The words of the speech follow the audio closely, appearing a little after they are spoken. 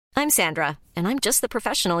I'm Sandra, and I'm just the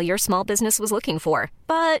professional your small business was looking for.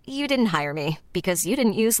 But you didn't hire me because you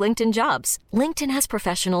didn't use LinkedIn Jobs. LinkedIn has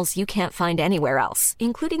professionals you can't find anywhere else,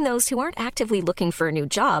 including those who aren't actively looking for a new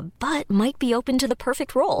job, but might be open to the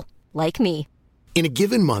perfect role, like me. In a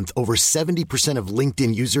given month, over 70% of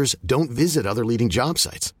LinkedIn users don't visit other leading job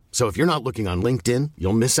sites. So if you're not looking on LinkedIn,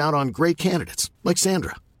 you'll miss out on great candidates like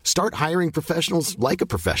Sandra. Start hiring professionals like a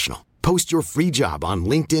professional. Post your free job on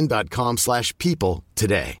linkedin.com/people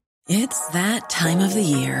today. It's that time of the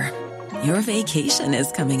year. Your vacation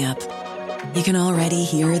is coming up. You can already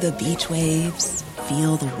hear the beach waves,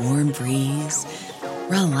 feel the warm breeze,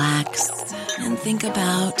 relax, and think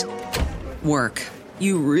about work.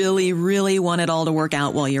 You really, really want it all to work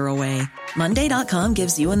out while you're away. Monday.com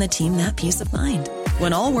gives you and the team that peace of mind.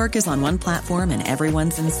 When all work is on one platform and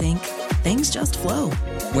everyone's in sync, things just flow.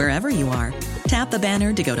 Wherever you are, tap the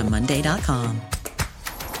banner to go to Monday.com.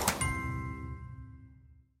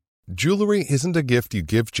 Jewelry isn't a gift you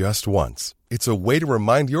give just once. It's a way to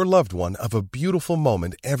remind your loved one of a beautiful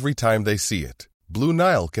moment every time they see it. Blue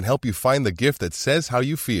Nile can help you find the gift that says how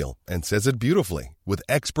you feel and says it beautifully, with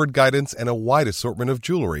expert guidance and a wide assortment of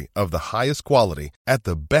jewelry of the highest quality at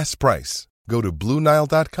the best price. Go to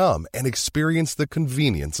BlueNile.com and experience the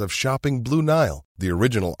convenience of shopping Blue Nile, the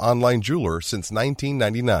original online jeweler since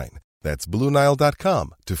 1999. That's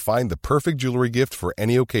BlueNile.com to find the perfect jewelry gift for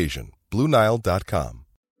any occasion. BlueNile.com.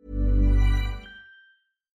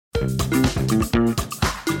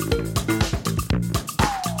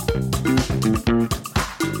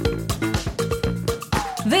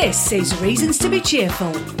 This is Reasons to be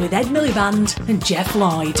Cheerful with Ed Miliband and Jeff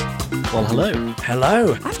Lloyd. Well, hello.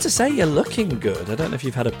 Hello. I have to say, you're looking good. I don't know if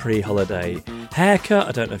you've had a pre-holiday haircut.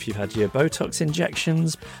 I don't know if you've had your Botox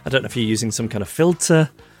injections. I don't know if you're using some kind of filter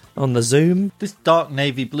on the Zoom. This dark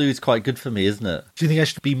navy blue is quite good for me, isn't it? Do you think I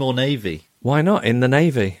should be more navy? Why not? In the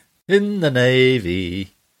Navy. In the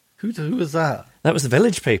Navy. Who was that? That was the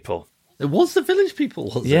Village People. It was the Village People,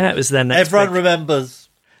 wasn't it? Yeah, it was their next Everyone remembers.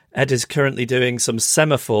 Ed is currently doing some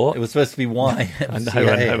Semaphore. It was supposed to be I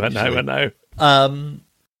know.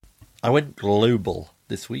 I went global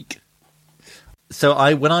this week.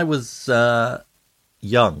 So when I was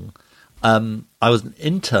young, I was an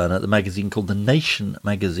intern at the magazine called The Nation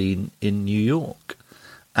magazine in New York.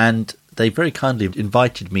 And they very kindly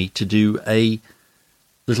invited me to do a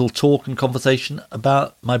little talk and conversation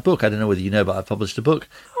about my book. I don't know whether you know, but I published a book.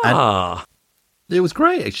 And it was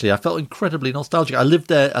great, actually. I felt incredibly nostalgic. I lived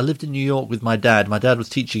there. I lived in New York with my dad. My dad was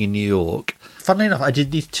teaching in New York. Funnily enough, I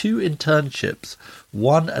did these two internships,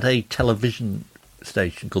 one at a television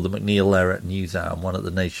station called the MacNeil Lehrer News Hour and one at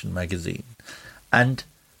the Nation magazine. And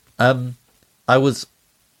I was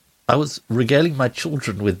regaling my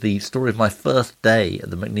children with the story of my first day at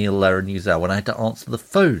the MacNeil Lehrer News Hour when I had to answer the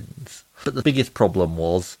phones. But the biggest problem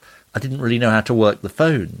was I didn't really know how to work the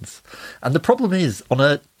phones. And the problem is, on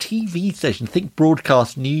a TV station, think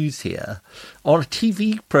broadcast news here, on a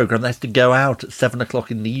TV programme that has to go out at 7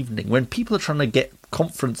 o'clock in the evening, when people are trying to get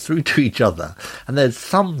conference through to each other, and there's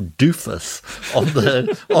some doofus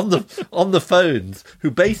on the phones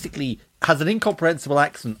who basically has an incomprehensible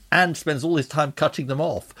accent and spends all his time cutting them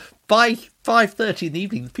off. By 5:30 in the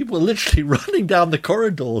evening, people were literally running down the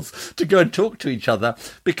corridors to go and talk to each other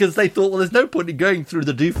because they thought, well, there's no point in going through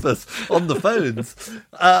the doofus on the phones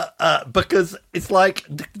because it's like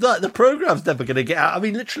the programme's never going to get out. I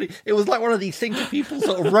mean, literally, it was like one of these things of people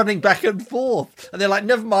sort of running back and forth, and they're like,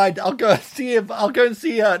 never mind, I'll go and see him. I'll go and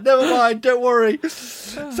see her. Never mind, don't worry.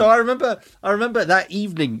 So I remember that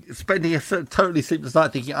evening spending a totally sleepless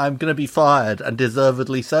night thinking, I'm going to be fired, and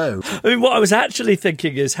deservedly so. I mean, what I was actually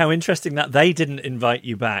thinking is how interesting that they didn't invite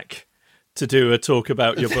you back to do a talk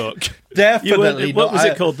about your book. Definitely. What was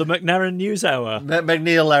it called? The MacNair News Hour?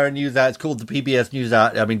 MacNeil Lehrer News Hour. It's called the PBS News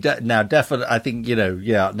Hour. I mean, now, definitely, I think,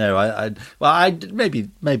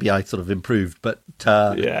 maybe I sort of improved, but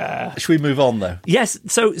yeah. Should we move on, though? Yes.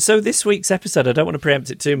 So this week's episode, I don't want to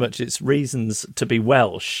preempt it too much. It's Reasons to be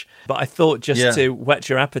Welsh, but I thought just to whet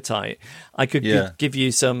your appetite, I could give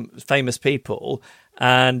you some famous people,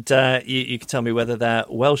 and you can tell me whether they're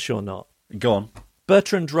Welsh or not. Go on.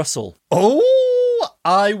 Bertrand Russell. Oh,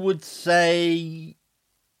 I would say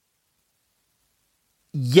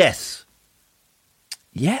yes.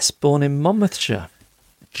 Yes, born in Monmouthshire.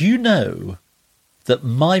 Do you know that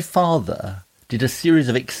my father did a series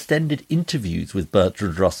of extended interviews with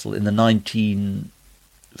Bertrand Russell in the 1950s,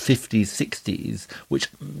 60s, which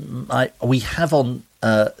we have on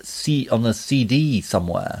a CD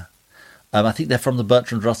somewhere. I think they're from the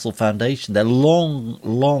Bertrand Russell Foundation. They're long,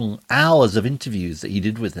 long hours of interviews that he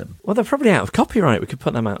did with him. Well, they're probably out of copyright. We could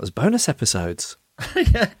put them out as bonus episodes.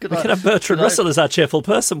 Yeah, we can have Bertrand Russell as our cheerful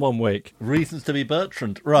person one week. Reasons to be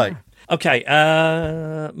Bertrand. Right. Okay,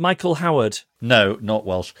 Michael Howard. No, not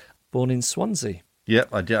Welsh. Born in Swansea. Yep,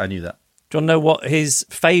 I knew that. Do you want to know what his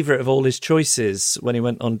favourite of all his choices when he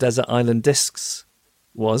went on Desert Island Discs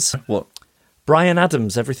was? What? Bryan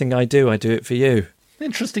Adams, Everything I Do It For You.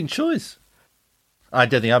 Interesting choice. I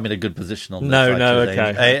don't think I'm in a good position on this.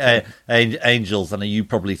 Okay. Angels, I know you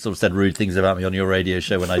probably sort of said rude things about me on your radio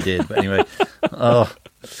show when I did, but anyway.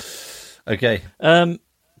 Okay.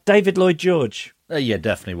 David Lloyd George. Yeah,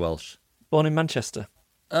 definitely Welsh. Born in Manchester.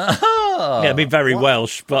 Oh, Yeah, I mean, very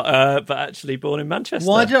Welsh, but actually born in Manchester.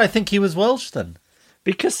 Why did I think he was Welsh then?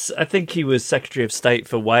 Because I think he was Secretary of State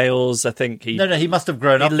for Wales. I think he... No, he must have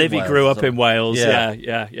grown up in Wales. He grew up in Wales,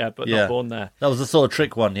 Yeah. but not born there. That was a sort of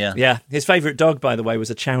trick one, yeah. Yeah, his favourite dog, by the way, was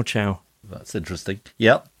a Chow Chow. That's interesting.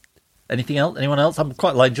 Yep. Anything else? Anyone else? I'm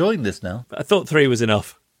quite enjoying this now. I thought 3 was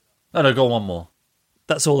enough. Oh, no, go on one more.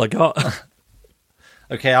 That's all I got.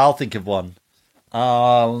 Okay, I'll think of one.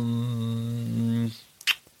 No,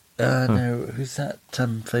 who's that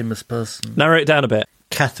famous person? Narrow it down a bit.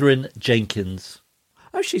 Catherine Jenkins.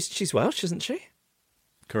 Oh, she's Welsh, isn't she?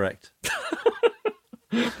 Correct.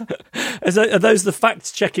 Are those the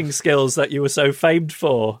fact-checking skills that you were so famed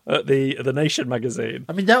for at the Nation magazine?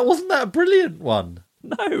 I mean, wasn't that a brilliant one?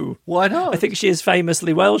 No. Why not? I think she is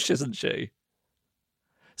famously Welsh, isn't she?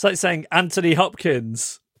 It's like saying Anthony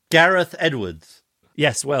Hopkins. Gareth Edwards.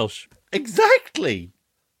 Yes, Welsh. Exactly.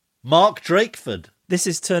 Mark Drakeford. This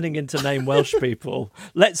is turning into name Welsh people.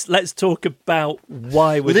 Let's talk about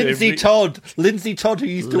why we're Lindsay Todd. Lindsay Todd, who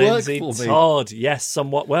used to work for me. Lindsay Todd, yes,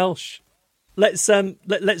 somewhat Welsh. Let's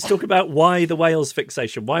talk about why the Wales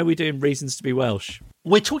fixation. Why are we doing reasons to be Welsh?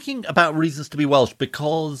 We're talking about reasons to be Welsh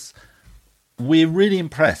because we're really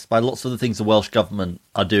impressed by lots of the things the Welsh government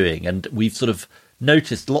are doing, and we've sort of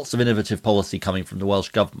noticed lots of innovative policy coming from the Welsh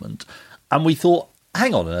government, and we thought,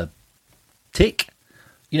 hang on a tick.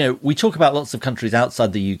 You know, we talk about lots of countries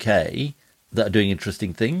outside the UK that are doing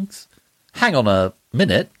interesting things. Hang on a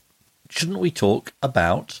minute. Shouldn't we talk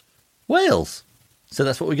about Wales? So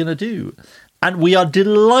that's what we're going to do. And we are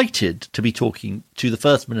delighted to be talking to the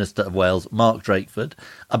First Minister of Wales, Mark Drakeford,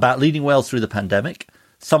 about leading Wales through the pandemic,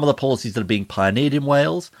 some of the policies that are being pioneered in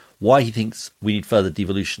Wales, why he thinks we need further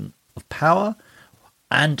devolution of power,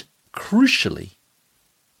 and, crucially,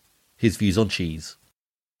 his views on cheese.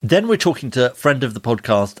 Then we're talking to friend of the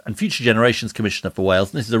podcast and Future Generations Commissioner for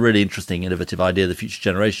Wales. And this is a really interesting, innovative idea, the Future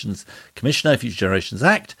Generations Commissioner, Future Generations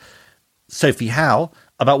Act, Sophie Howe,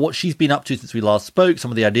 about what she's been up to since we last spoke, some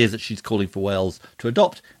of the ideas that she's calling for Wales to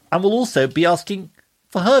adopt. And we'll also be asking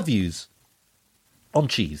for her views on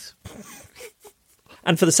cheese.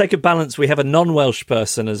 And for the sake of balance, we have a non-Welsh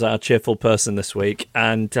person as our cheerful person this week.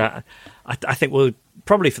 And I think we'll...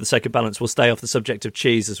 Probably for the sake of balance, we'll stay off the subject of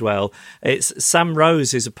cheese as well. It's Sam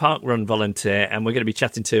Rose, who's a parkrun volunteer, and we're going to be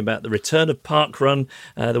chatting to him about the return of parkrun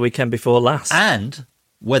the weekend before last. And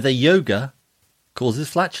whether yoga causes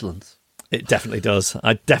flatulence. It definitely does.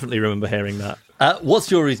 I definitely remember hearing that. What's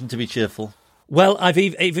your reason to be cheerful? Well, I've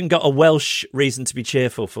even got a Welsh reason to be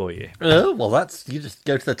cheerful for you. Oh, well, you just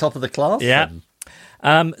go to the top of the class. Yeah.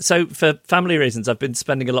 So for family reasons, I've been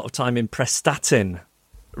spending a lot of time in Prestatyn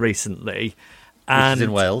recently. Which is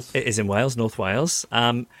in Wales. It is in Wales, North Wales.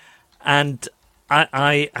 And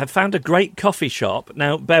I have found a great coffee shop.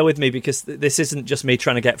 Now, bear with me, because this isn't just me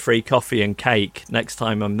trying to get free coffee and cake next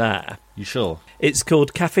time I'm there. You sure? It's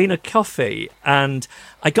called Caffeina Coffee. And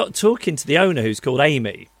I got talking to the owner, who's called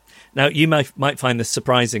Amy. Now, you might find this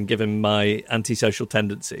surprising, given my antisocial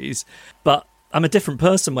tendencies. But I'm a different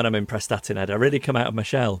person when I'm in Prestatyn, Ed. I really come out of my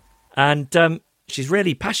shell. And she's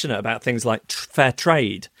really passionate about things like fair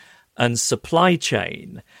trade and supply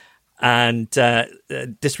chain and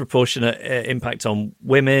disproportionate impact on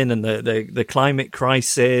women and the climate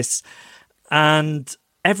crisis. And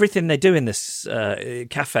everything they do in this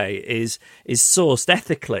cafe is sourced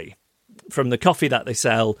ethically, from the coffee that they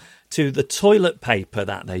sell to the toilet paper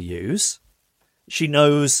that they use. She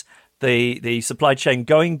knows the supply chain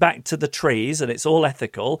going back to the trees, and it's all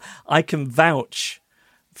ethical. I can vouch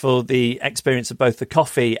for the experience of both the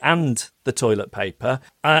coffee and the toilet paper.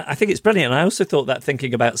 I think it's brilliant. I also thought that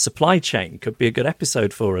thinking about supply chain could be a good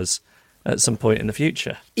episode for us at some point in the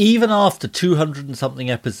future. Even after 200 and something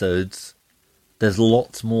episodes, there's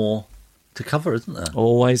lots more to cover, isn't there?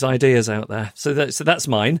 Always ideas out there. So that's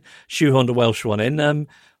mine. Shoehorned a Welsh one in.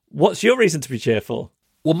 What's your reason to be cheerful?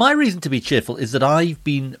 Well, my reason to be cheerful is that I've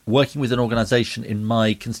been working with an organisation in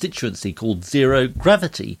my constituency called Zero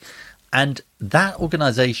Gravity. And that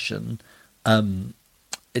organisation, it's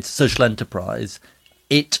a social enterprise.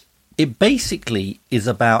 It basically is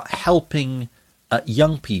about helping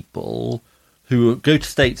young people who go to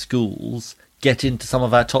state schools get into some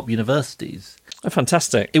of our top universities. Oh,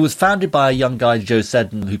 fantastic. It was founded by a young guy, Joe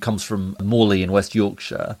Seddon, who comes from Morley in West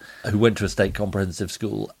Yorkshire, who went to a state comprehensive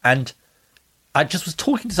school. And I just was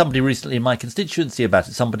talking to somebody recently in my constituency about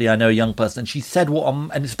it, somebody I know, a young person, and she said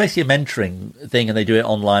and it's basically a mentoring thing, and they do it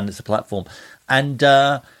online, it's a platform. And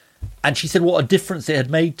she said what a difference it had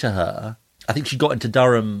made to her. I think she got into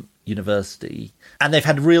Durham University, and they've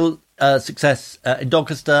had real success in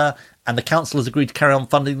Doncaster, and the council has agreed to carry on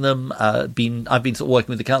funding them. I've been sort of working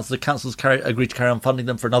with the council. The council's agreed to carry on funding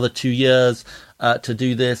them for another 2 years to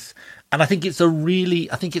do this. And I think it's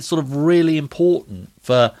sort of really important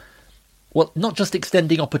for, well, not just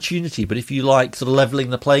extending opportunity, but if you like, sort of levelling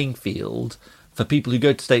the playing field for people who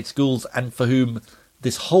go to state schools and for whom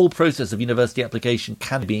this whole process of university application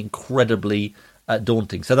can be incredibly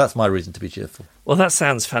daunting. So that's my reason to be cheerful. Well, that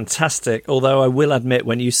sounds fantastic. Although I will admit,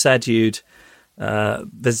 when you said you'd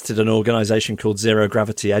visited an organisation called Zero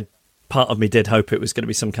Gravity, part of me did hope it was going to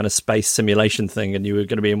be some kind of space simulation thing and you were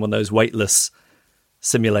going to be in one of those weightless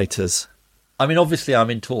simulators. I mean, obviously I'm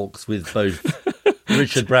in talks with both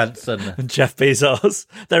Richard Branson and Jeff Bezos.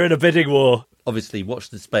 They're in a bidding war. Obviously,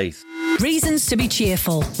 watch the space. Reasons to be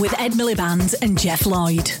cheerful with Ed Miliband and Jeff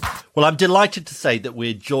Lloyd. Well, I'm delighted to say that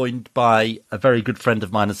we're joined by a very good friend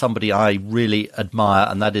of mine and somebody I really admire,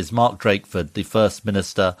 and that is Mark Drakeford, the First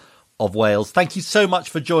Minister of Wales. Thank you so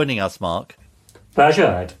much for joining us, Mark. Pleasure,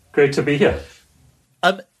 Ed. Great to be here.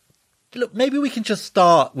 Look, maybe we can just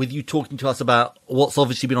start with you talking to us about what's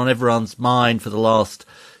obviously been on everyone's mind for the last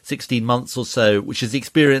 16 months or so, which is the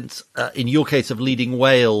experience, in your case, of leading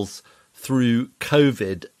Wales through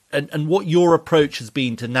COVID, and what your approach has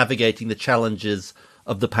been to navigating the challenges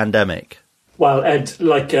of the pandemic. Well, Ed,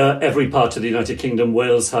 like every part of the United Kingdom,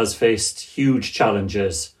 Wales has faced huge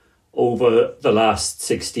challenges over the last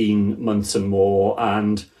 16 months and more,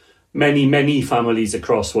 and many, many families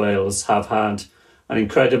across Wales have had an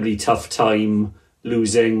incredibly tough time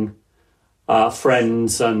losing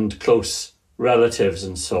friends and close relatives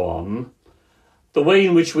and so on. The way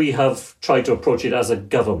in which we have tried to approach it as a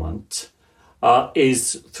government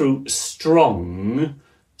is through strong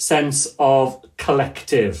sense of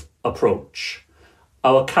collective approach.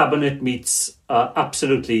 Our cabinet meets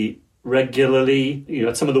absolutely regularly. You know,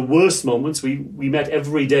 at some of the worst moments, we met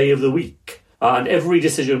every day of the week, and every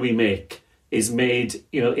decision we make is made,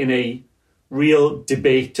 you know, in a real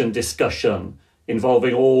debate and discussion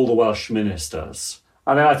involving all the Welsh ministers.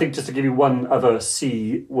 And then I think, just to give you one other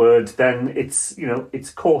C word, then it's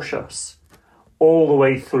cautious. All the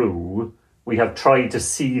way through, we have tried to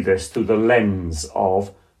see this through the lens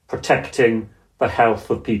of protecting the health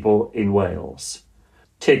of people in Wales.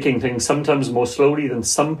 Taking things sometimes more slowly than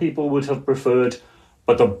some people would have preferred,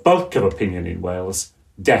 but the bulk of opinion in Wales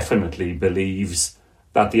definitely believes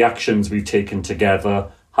that the actions we've taken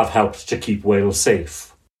together have helped to keep Wales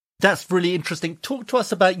safe. That's really interesting. Talk to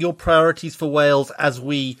us about your priorities for Wales as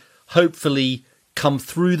we hopefully come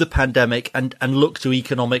through the pandemic and look to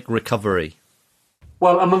economic recovery.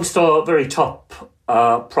 Well, amongst our very top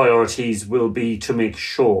priorities will be to make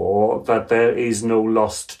sure that there is no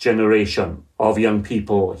lost generation of young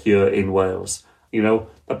people here in Wales. You know,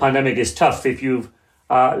 the pandemic is tough if you've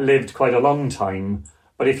lived quite a long time,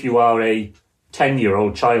 but if you are a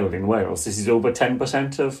 10-year-old child in Wales, this is over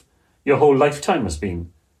 10% of your whole lifetime has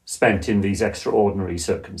been spent in these extraordinary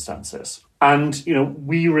circumstances. And, you know,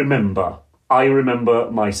 I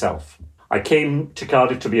remember myself. I came to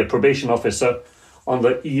Cardiff to be a probation officer on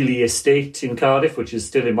the Ely estate in Cardiff, which is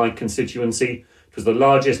still in my constituency. It was the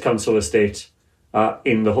largest council estate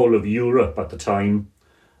in the whole of Europe at the time.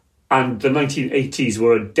 And the 1980s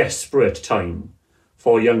were a desperate time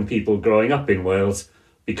for young people growing up in Wales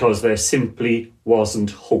because there simply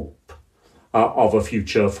wasn't hope of a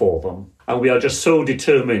future for them. And we are just so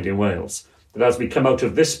determined in Wales that as we come out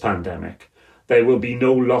of this pandemic, there will be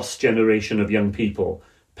no lost generation of young people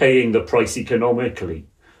paying the price economically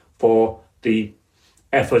for the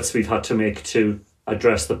efforts we've had to make to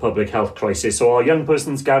address the public health crisis. So our young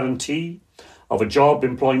person's guarantee of a job,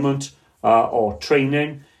 employment or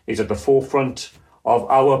training is at the forefront of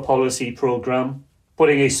our policy programme.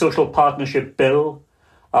 Putting a social partnership bill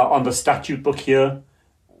on the statute book here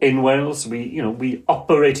in Wales. We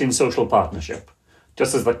operate in social partnership.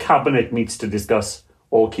 Just as the Cabinet meets to discuss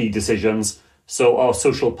all key decisions, so our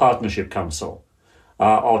Social Partnership Council,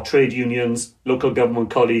 our trade unions, local government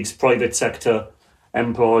colleagues, private sector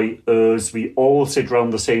employers, we all sit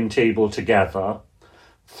round the same table together,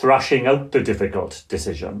 thrashing out the difficult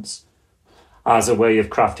decisions as a way of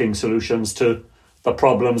crafting solutions to the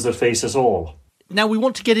problems that face us all. Now, we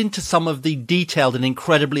want to get into some of the detailed and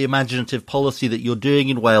incredibly imaginative policy that you're doing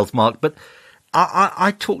in Wales, Mark, but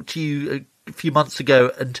I talked to you a few months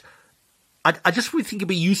ago, and I just really think it'd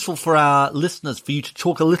be useful for our listeners for you to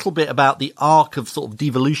talk a little bit about the arc of sort of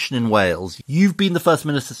devolution in Wales. You've been the First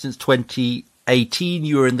Minister since 2018.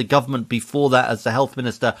 You were in the government before that as the Health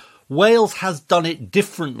Minister. Wales has done it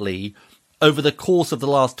differently over the course of the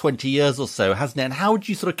last 20 years or so, hasn't it? And how would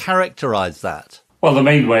you sort of characterise that? Well, the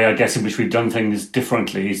main way, I guess, in which we've done things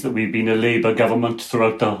differently is that we've been a Labour government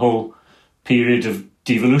throughout the whole period of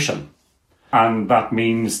devolution. And that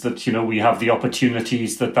means that, we have the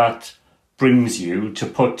opportunities that brings you to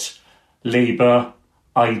put Labour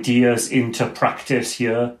ideas into practice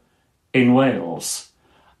here in Wales.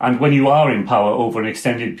 And when you are in power over an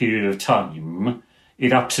extended period of time,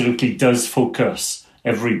 it absolutely does focus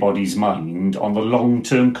everybody's mind on the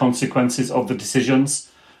long-term consequences of the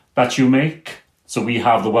decisions that you make. So we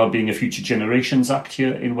have the Wellbeing of Future Generations Act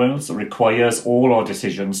here in Wales that requires all our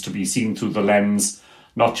decisions to be seen through the lens,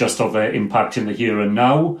 not just of their impact in the here and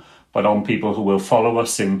now, but on people who will follow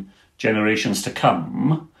us in generations to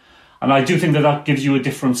come. And I do think that gives you a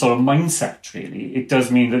different sort of mindset, really. It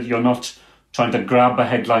does mean that you're not trying to grab a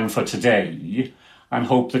headline for today and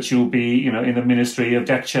hope that you'll be, in the Ministry of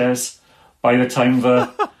Deck chairs by the time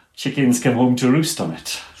the chickens come home to roost on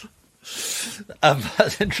it.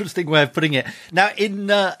 That's an interesting way of putting it. Now,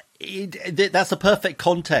 that's a perfect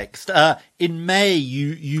context. In May,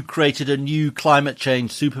 you created a new climate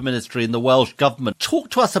change super ministry in the Welsh government. Talk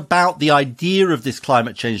to us about the idea of this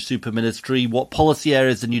climate change super ministry, what policy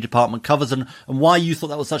areas the new department covers, and why you thought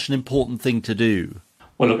that was such an important thing to do.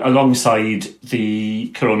 Well, look, alongside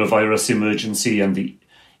the coronavirus emergency and the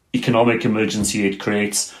economic emergency it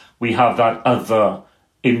creates, we have that other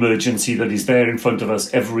emergency that is there in front of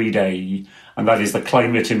us every day, and that is the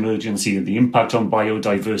climate emergency and the impact on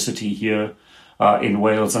biodiversity here in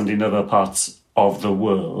Wales and in other parts of the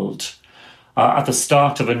world. At the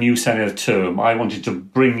start of a new Senedd term, I wanted to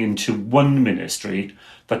bring into one ministry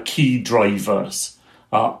the key drivers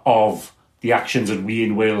of the actions that we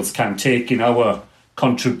in Wales can take in our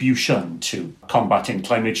contribution to combating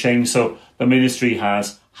climate change. So the ministry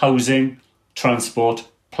has housing, transport,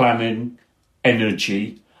 planning,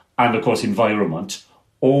 energy, and of course environment,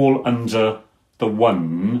 all under the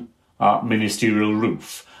one ministerial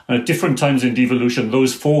roof. And at different times in devolution,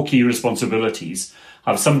 those four key responsibilities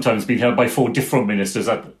have sometimes been held by four different ministers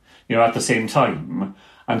at the same time.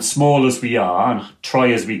 And small as we are, and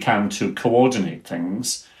try as we can to coordinate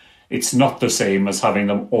things, it's not the same as having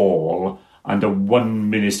them all under one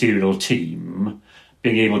ministerial team,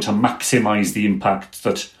 being able to maximise the impact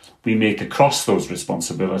that we make across those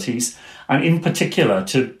responsibilities, and in particular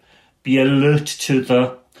to be alert to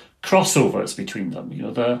the crossovers between them,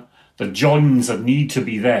 the joins that need to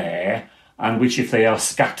be there, and which, if they are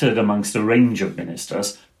scattered amongst a range of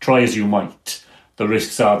ministers, try as you might, the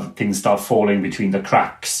risks are that things start falling between the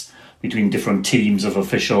cracks, between different teams of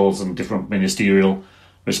officials and different ministerial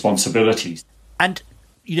responsibilities. And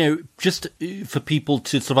just for people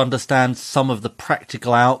to sort of understand some of the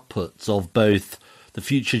practical outputs of both the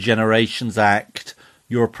Future Generations Act,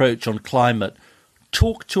 your approach on climate,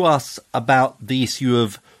 talk to us about the issue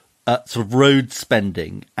of sort of road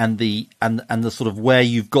spending and the sort of where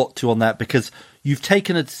you've got to on that, because you've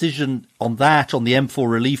taken a decision on that, on the M4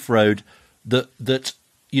 Relief Road, that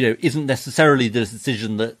isn't necessarily the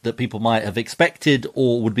decision that people might have expected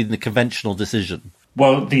or would be the conventional decision.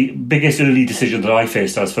 Well, the biggest early decision that I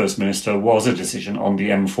faced as First Minister was a decision on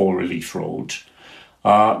the M4 Relief Road.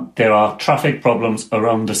 There are traffic problems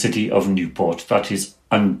around the city of Newport. That is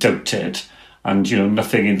undoubted. And,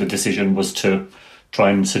 nothing in the decision was to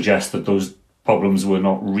try and suggest that those problems were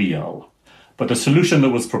not real. But the solution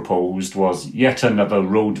that was proposed was yet another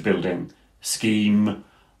road building scheme,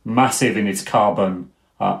 massive in its carbon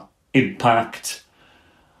impact,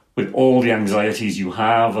 with all the anxieties you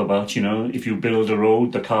have about, if you build a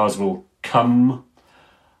road, the cars will come.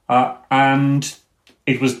 And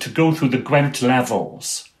it was to go through the Gwent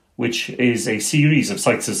Levels, which is a series of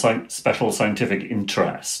sites of special scientific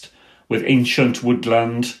interest, with ancient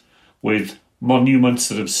woodland, with monuments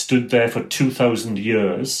that have stood there for 2,000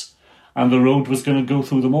 years, and the road was going to go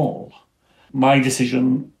through them all. My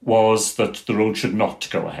decision was that the road should not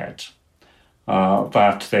go ahead,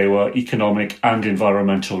 that there were economic and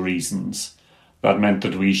environmental reasons that meant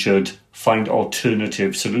that we should find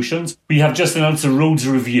alternative solutions. We have just announced a roads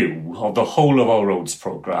review of the whole of our roads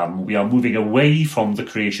programme. We are moving away from the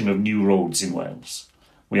creation of new roads in Wales.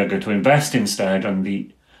 We are going to invest instead in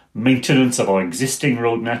the maintenance of our existing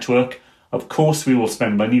road network. Of course, we will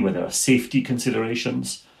spend money where there are safety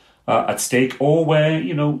considerations, at stake, or where,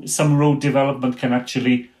 some road development can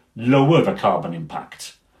actually lower the carbon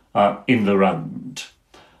impact in the round.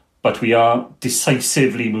 But we are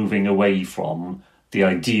decisively moving away from the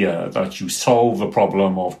idea that you solve the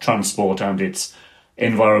problem of transport and its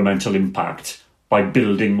environmental impact by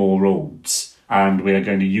building more roads. And we are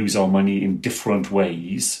going to use our money in different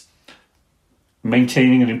ways,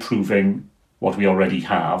 maintaining and improving what we already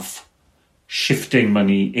have, shifting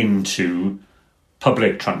money into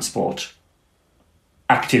public transport,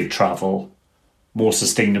 active travel, more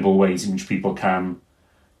sustainable ways in which people can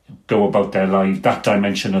go about their life, that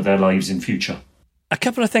dimension of their lives in future. A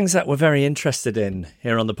couple of things that we're very interested in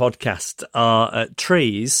here on the podcast are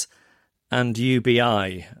trees and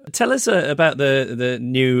UBI. Tell us about the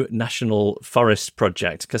new National Forest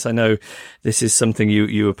project, because I know this is something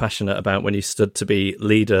you were passionate about when you stood to be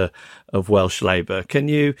leader of Welsh Labour. Can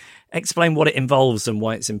you explain what it involves and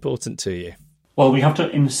why it's important to you? Well, we have to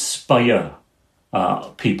inspire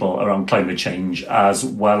people around climate change as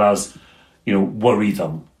well as, worry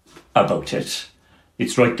them about it.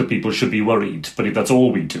 It's right that people should be worried, but if that's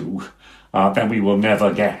all we do, then we will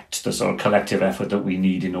never get the sort of collective effort that we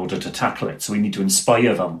need in order to tackle it. So we need to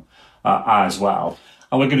inspire them as well.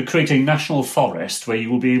 And we're going to create a national forest where you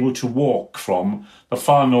will be able to walk from the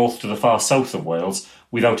far north to the far south of Wales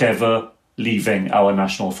without ever leaving our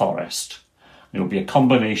national forest. It will be a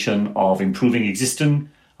combination of improving existing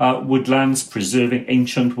woodlands, preserving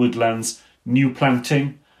ancient woodlands, new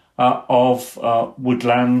planting of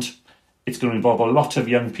woodland. It's going to involve a lot of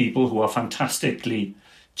young people who are fantastically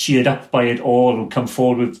cheered up by it all, who come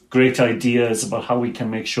forward with great ideas about how we can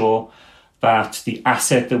make sure that the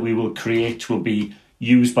asset that we will create will be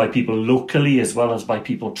used by people locally as well as by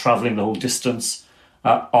people travelling the whole distance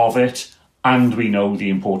of it. And we know the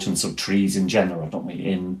importance of trees in general, don't we,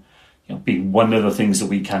 in being one of the things that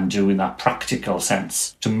we can do in that practical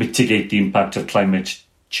sense to mitigate the impact of climate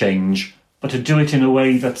change, but to do it in a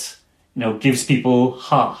way that gives people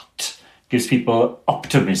heart, gives people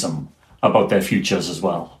optimism about their futures as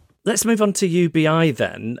well. Let's move on to UBI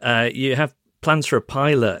then. You have plans for a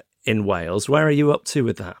pilot in Wales. Where are you up to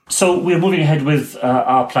with that? So we're moving ahead with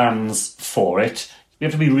our plans for it. We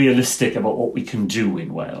have to be realistic about what we can do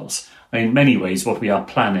in Wales. In many ways, what we are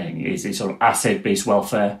planning is a sort of asset-based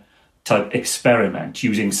welfare type experiment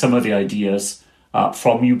using some of the ideas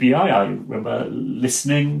from UBI. I remember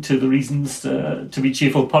listening to the Reasons to Be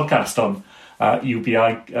Cheerful podcast on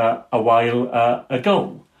UBI a while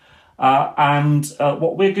ago. And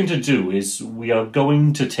what we're going to do is we are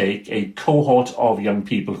going to take a cohort of young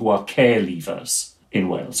people who are care leavers in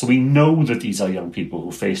Wales. So we know that these are young people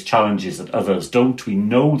who face challenges that others don't. We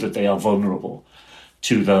know that they are vulnerable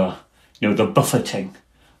to the buffeting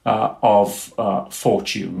of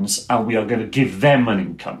fortunes, and we are going to give them an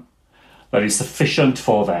income that is sufficient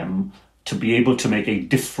for them to be able to make a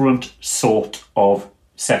different sort of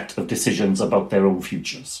set of decisions about their own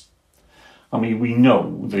futures. I mean, we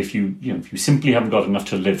know that if you simply haven't got enough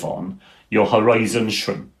to live on, your horizons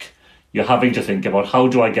shrink. You're having to think about, how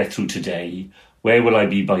do I get through today? Where will I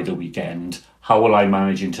be by the weekend? How will I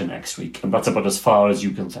manage into next week? And that's about as far as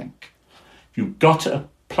you can think. If you've got a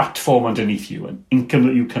platform underneath you, an income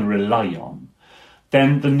that you can rely on,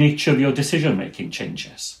 then the nature of your decision-making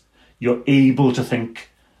changes. You're able to think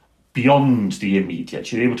beyond the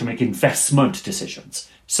immediate. You're able to make investment decisions.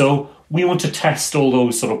 So we want to test all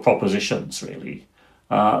those sort of propositions, really,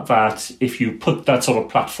 that if you put that sort of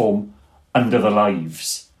platform under the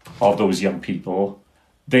lives of those young people,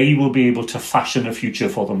 they will be able to fashion a future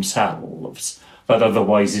for themselves that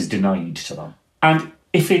otherwise is denied to them. And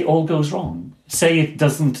if it all goes wrong, say it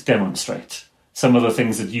doesn't demonstrate some of the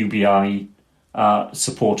things that UBI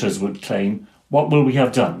supporters would claim, what will we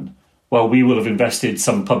have done? Well, we will have invested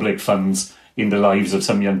some public funds in the lives of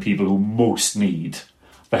some young people who most need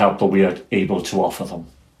the help that we are able to offer them.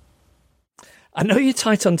 I know you're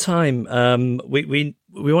tight on time. We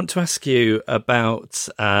want to ask you about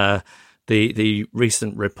the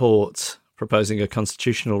recent report proposing a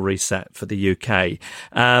constitutional reset for the UK.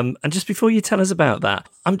 And just before you tell us about that,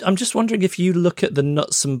 I'm just wondering if you look at the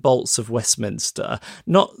nuts and bolts of Westminster,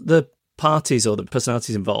 not the parties or the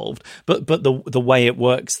personalities involved, but the way it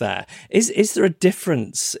works there. Is there a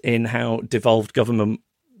difference in how devolved government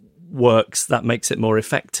works that makes it more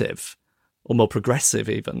effective or more progressive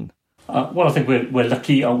even? Well, I think we're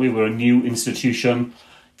lucky, aren't we? We're a new institution.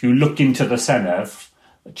 If you look into the Senedd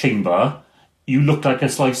chamber, you look like a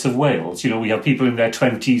slice of Wales. We have people in their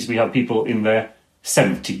 20s, we have people in their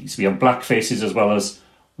 70s. We have black faces as well as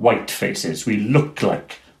white faces. We look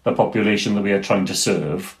like the population that we are trying to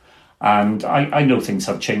serve. And I know things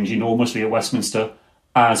have changed enormously at Westminster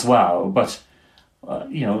as well, but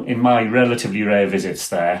in my relatively rare visits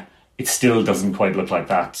there, it still doesn't quite look like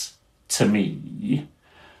that to me.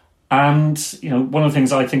 And, one of the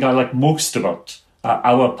things I think I like most about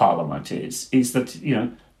our parliament is that,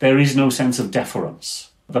 there is no sense of deference.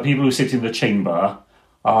 The people who sit in the chamber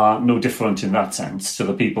are no different in that sense to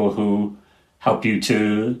the people who help you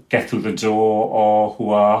to get through the door or who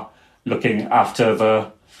are looking after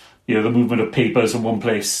the movement of papers from one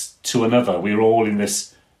place to another. We're all in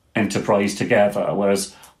this enterprise together.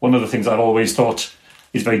 Whereas one of the things I've always thought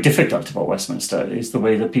is very difficult about Westminster is the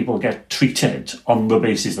way that people get treated on the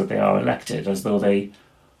basis that they are elected, as though they,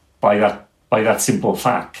 by that simple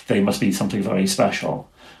fact, they must be something very special.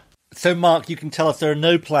 So, Mark, you can tell us there are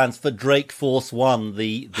no plans for Drake Force One,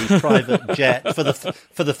 the private jet for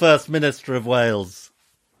the First Minister of Wales.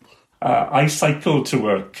 I cycle to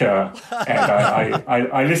work, Ed.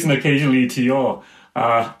 I listen occasionally to your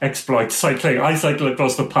exploit cycling. I cycle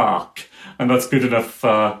across the park, and that's good enough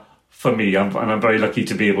for me, and I'm very lucky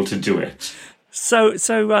to be able to do it. So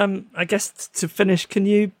I guess to finish, can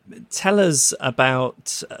you tell us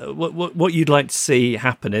about what you'd like to see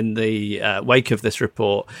happen in the wake of this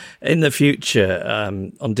report in the future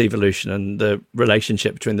on devolution and the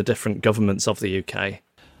relationship between the different governments of the UK?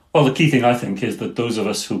 Well, the key thing, I think, is that those of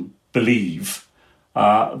us who believe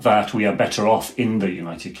that we are better off in the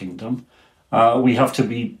United Kingdom, we have to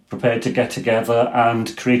be prepared to get together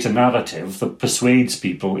and create a narrative that persuades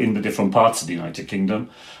people in the different parts of the United Kingdom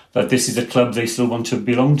that this is a club they still want to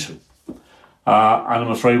belong to. And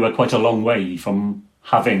I'm afraid we're quite a long way from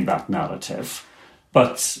having that narrative.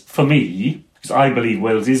 But for me, because I believe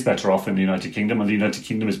Wales is better off in the United Kingdom and the United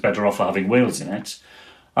Kingdom is better off for having Wales in it,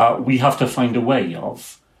 we have to find a way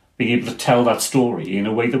of being able to tell that story in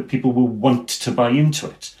a way that people will want to buy into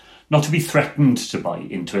it. Not to be threatened to buy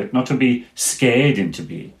into it, not to be scared into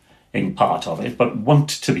being part of it, but want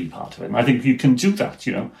to be part of it. And I think you can do that,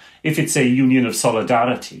 If it's a union of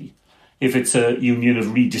solidarity, if it's a union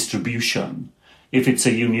of redistribution, if it's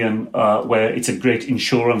a union where it's a great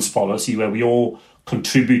insurance policy where we all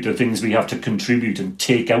contribute the things we have to contribute and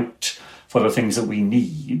take out for the things that we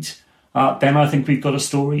need, then I think we've got a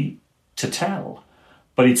story to tell.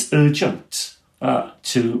 But it's urgent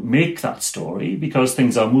to make that story because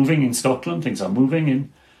things are moving in Scotland, things are moving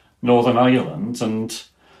in Northern Ireland, and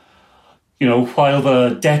while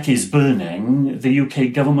the deck is burning, the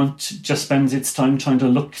UK government just spends its time trying to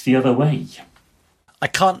look the other way. I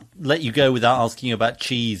can't let you go without asking you about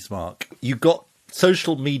cheese, Mark. You got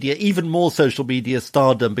social media, even more social media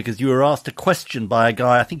stardom, because you were asked a question by a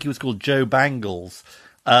guy, I think he was called Joe Bangles,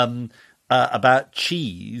 about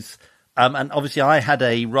cheese. And obviously I had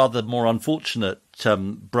a rather more unfortunate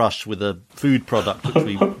brush with a food product, which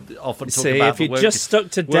we often talk about. If you just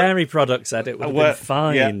stuck to dairy products, Ed, it would have been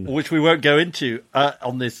fine. Yeah, which we won't go into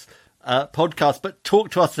on this podcast. But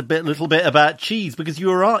talk to us a little bit about cheese, because you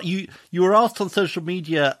were asked on social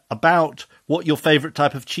media about what your favourite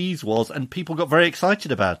type of cheese was, and people got very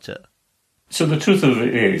excited about it. So the truth of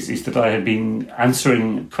it is that I had been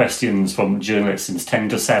answering questions from journalists since 10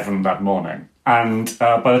 to 7 that morning. And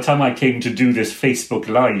by the time I came to do this Facebook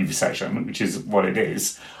Live session, which is what it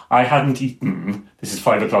is, I hadn't eaten. This is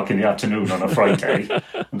 5 o'clock in the afternoon on a Friday.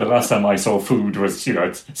 And the last time I saw food was,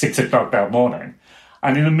 at 6 o'clock that morning.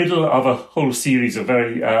 And in the middle of a whole series of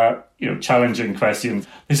very, challenging questions,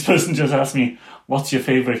 this person just asked me, "What's your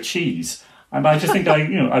favourite cheese?" And I just think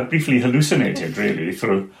I briefly hallucinated, really,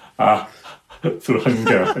 through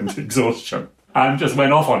hunger and exhaustion, and just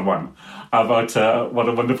went off on one about what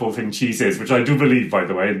a wonderful thing cheese is, which I do believe, by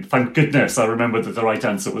the way. And thank goodness I remembered that the right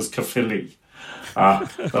answer was Caerphilly.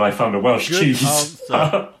 That I found a Welsh cheese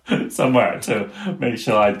somewhere to make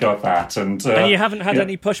sure I'd got that. And you haven't had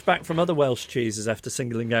any pushback from other Welsh cheeses after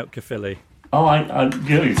singling out Caerphilly? Oh,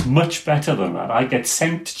 it's much better than that. I get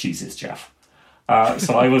sent cheeses, Jeff.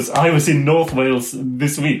 So I was in North Wales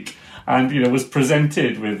this week, and was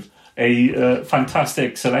presented with a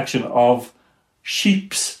fantastic selection of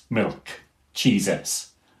sheep's milk cheeses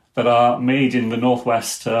that are made in the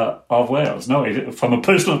northwest of Wales. No, from a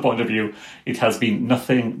personal point of view, it has been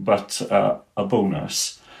nothing but a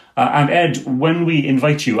bonus. And Ed, when we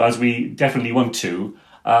invite you, as we definitely want to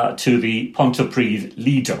the Pontypridd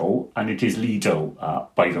Lido, and it is Lido,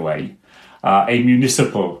 by the way, a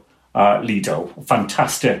municipal Lido,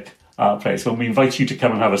 fantastic place. When we invite you to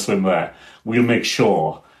come and have a swim there, we'll make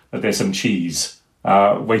sure that there's some cheese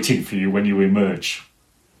waiting for you when you emerge.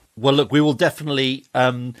 Well, look, we will definitely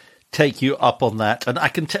take you up on that. And I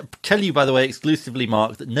can tell you, by the way, exclusively,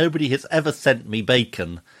 Mark, that nobody has ever sent me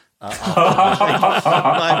bacon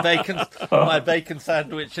my bacon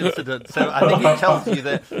sandwich incident. So I think it tells you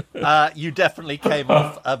that you definitely came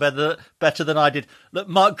off better than I did. Look,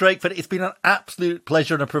 Mark Drakeford, it's been an absolute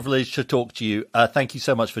pleasure and a privilege to talk to you. Thank you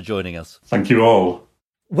so much for joining us. Thank you all.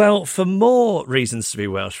 Well, for more reasons to be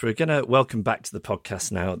Welsh, we're going to welcome back to the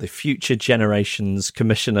podcast now the Future Generations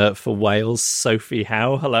Commissioner for Wales, Sophie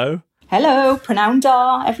Howe. Hello. Hello. Prynawn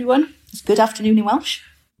da, everyone. It's good afternoon in Welsh.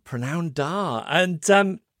 Prynawn da. And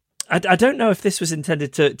I don't know if this was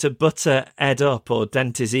intended to butter Ed up or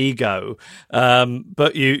dent his ego,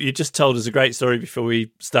 but you just told us a great story before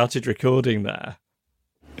we started recording there.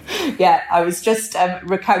 Yeah, I was just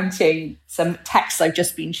recounting some texts I've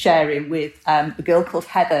just been sharing with a girl called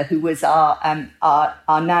Heather, who was our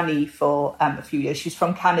nanny for a few years. She's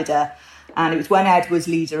from Canada, and it was when Ed was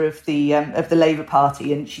leader of the Labour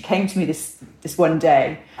Party, and she came to me this one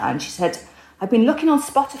day, and she said, "I've been looking on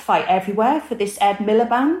Spotify everywhere for this Ed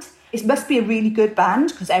Miliband. It must be a really good band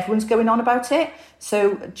because everyone's going on about it.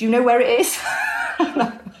 So do you know where it is?"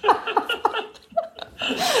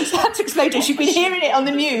 So I had to explain to her. She'd been hearing it on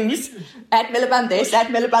the news. Ed Miliband this, Ed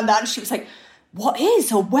Miliband that. And she was like, what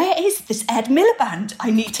is or where is this Ed Miliband? I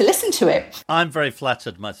need to listen to it. I'm very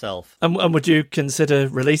flattered myself. And would you consider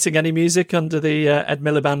releasing any music under the Ed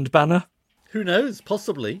Miliband banner? Who knows?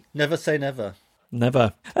 Possibly. Never say never.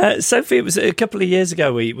 Never. Sophie, it was a couple of years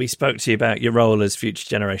ago we spoke to you about your role as Future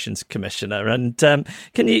Generations Commissioner. And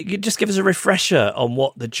can you just give us a refresher on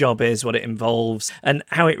what the job is, what it involves, and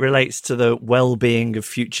how it relates to the Wellbeing of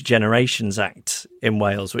Future Generations Act in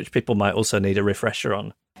Wales, which people might also need a refresher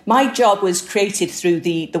on? My job was created through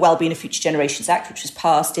the Wellbeing of Future Generations Act, which was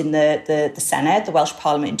passed in the Senedd, the Welsh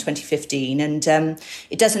Parliament, in 2015. And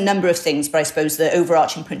it does a number of things, but I suppose the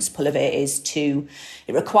overarching principle of it is it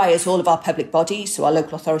requires all of our public bodies, so our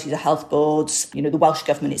local authorities, our health boards, the Welsh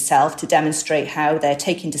Government itself, to demonstrate how they're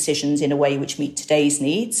taking decisions in a way which meet today's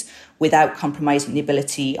needs without compromising the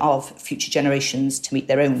ability of future generations to meet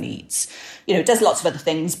their own needs. It does lots of other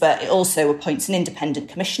things, but it also appoints an independent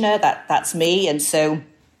commissioner. That's me. And so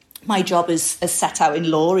my job, as set out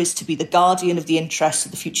in law, is to be the guardian of the interests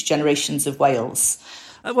of the future generations of Wales.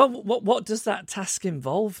 Well, what does that task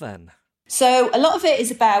involve then? So a lot of it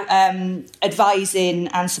is about advising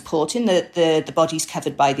and supporting the bodies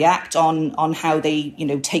covered by the Act on how they,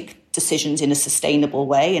 take decisions in a sustainable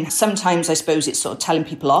way. And sometimes I suppose it's sort of telling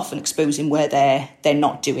people off and exposing where they're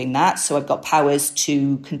not doing that. So I've got powers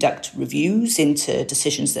to conduct reviews into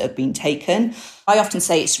decisions that have been taken. I often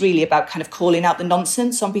say it's really about kind of calling out the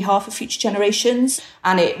nonsense on behalf of future generations.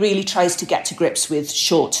 And it really tries to get to grips with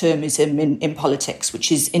short-termism in politics, which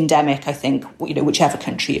is endemic, I think, whichever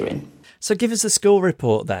country you're in. So give us a school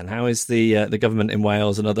report then. How is the government in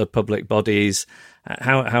Wales and other public bodies,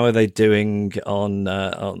 how are they doing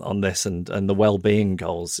on this and the well-being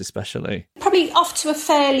goals especially? Probably off to a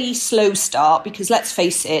fairly slow start because let's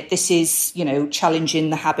face it, this is,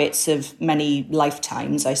 challenging the habits of many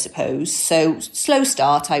lifetimes, I suppose. So slow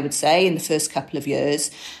start, I would say, in the first couple of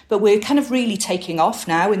years. But we're kind of really taking off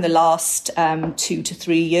now in the last 2 to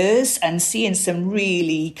 3 years and seeing some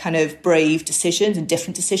really kind of brave decisions and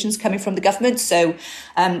different decisions coming from the government. So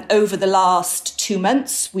over the last 2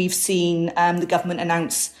 months, we've seen the government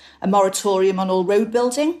announce a moratorium on all road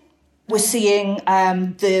building. We're seeing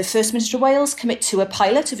the First Minister of Wales commit to a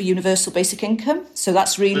pilot of a universal basic income. So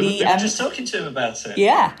that's really... We were just talking to him about it.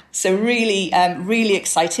 Yeah, so really, really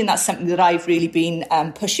exciting. That's something that I've really been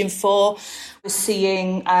pushing for. We're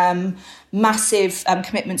seeing massive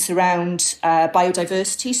commitments around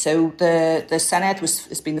biodiversity. So the Senedd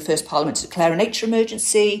has been the first parliament to declare a nature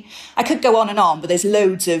emergency. I could go on, but there's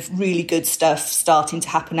loads of really good stuff starting to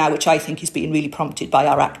happen now, which I think is being really prompted by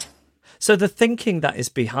our Act. So the thinking that is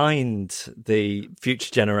behind the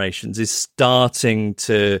future generations is starting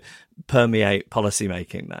to permeate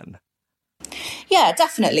policymaking then? Yeah,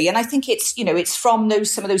 definitely. And I think it's from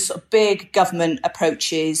some of those sort of big government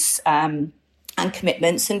approaches and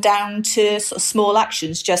commitments and down to sort of small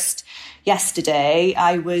actions. Just yesterday,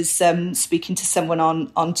 I was speaking to someone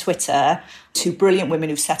on Twitter, 2 brilliant women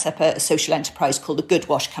who've set up a social enterprise called the Good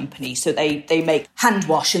Wash Company. So they make hand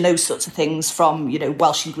wash and those sorts of things from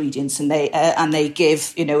Welsh ingredients, and they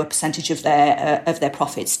give a percentage of their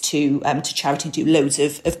profits to charity, do loads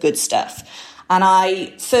of good stuff. And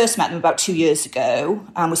I first met them about 2 years ago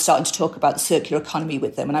and was starting to talk about the circular economy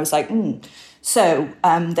with them. And I was like, So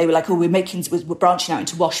they were like, we're branching out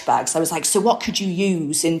into wash bags. I was like, so what could you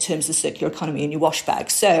use in terms of circular economy in your wash bag?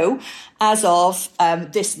 So as of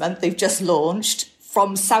this month, they've just launched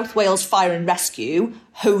from South Wales Fire and Rescue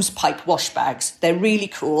hosepipe wash bags. They're really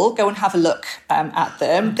cool. Go and have a look at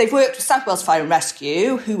them. They've worked with South Wales Fire and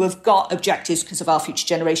Rescue, who have got objectives because of our Future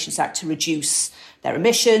Generations Act to reduce their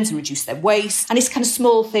emissions and reduce their waste. And it's kind of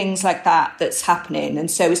small things like that that's happening. And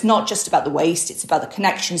so it's not just about the waste, it's about the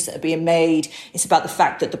connections that are being made. It's about the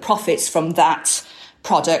fact that the profits from that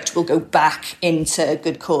product will go back into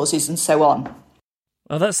good causes and so on.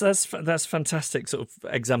 Oh, that's fantastic sort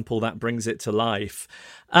of example that brings it to life.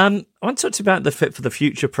 I want to talk to you about the Fit for the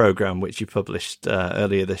Future programme, which you published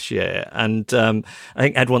earlier this year. And I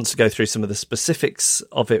think Ed wants to go through some of the specifics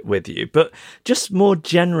of it with you. But just more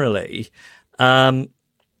generally, why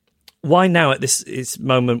now at this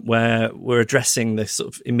moment where we're addressing the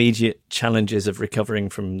sort of immediate challenges of recovering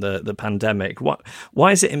from the pandemic?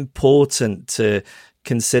 Why is it important to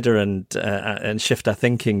consider and shift our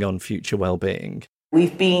thinking on future well-being?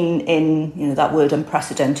 We've been in, that word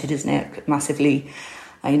unprecedented, isn't it? Massively,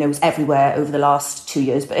 it's everywhere over the last 2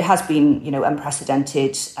 years, but it has been,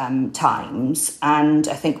 unprecedented times. And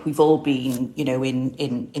I think we've all been,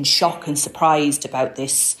 in shock and surprised about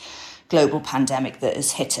this global pandemic that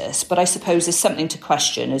has hit us. But I suppose there's something to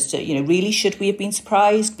question as to, really should we have been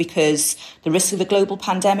surprised? Because the risk of a global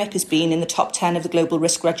pandemic has been in the top 10 of the global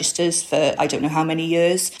risk registers for I don't know how many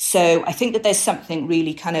years. So I think that there's something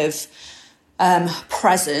really kind of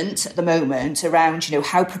present at the moment around,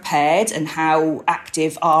 how prepared and how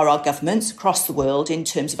active are our governments across the world in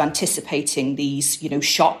terms of anticipating these,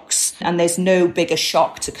 shocks. And there's no bigger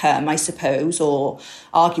shock to come, I suppose, or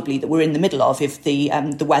arguably that we're in the middle of if the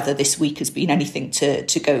weather this week has been anything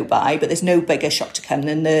to go by. But there's no bigger shock to come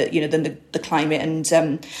than the climate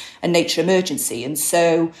and nature emergency. And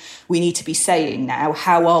so we need to be saying now,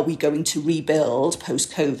 how are we going to rebuild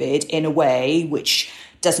post-COVID in a way which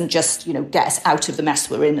doesn't just, get us out of the mess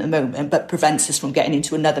we're in at the moment, but prevents us from getting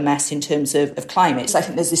into another mess in terms of climate. So I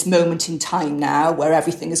think there's this moment in time now where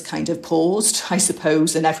everything is kind of paused, I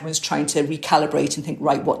suppose, and everyone's trying to recalibrate and think,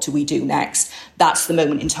 right, what do we do next? That's the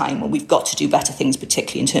moment in time when we've got to do better things,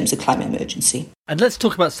 particularly in terms of climate emergency. And let's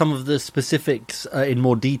talk about some of the specifics in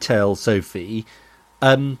more detail, Sophie.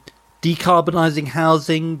 Decarbonising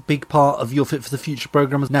housing, big part of your Fit for the Future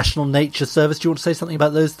programme, National Nature Service. Do you want to say something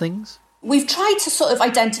about those things? We've tried to sort of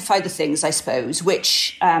identify the things, I suppose,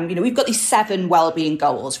 which, we've got these 7 wellbeing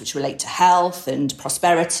goals which relate to health and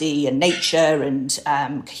prosperity and nature and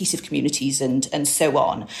cohesive communities and so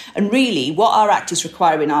on. And really what our Act is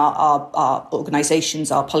requiring our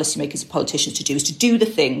organisations, our policymakers and politicians to do is to do the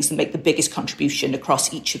things and make the biggest contribution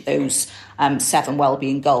across each of those 7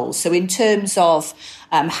 wellbeing goals. So in terms of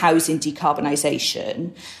housing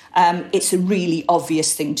decarbonisation, it's a really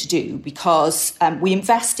obvious thing to do because we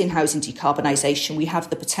invest in housing decarbonisation. We have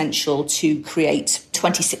the potential to create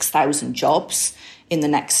 26,000 jobs in the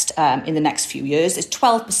next few years. There's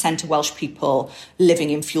 12% of Welsh people living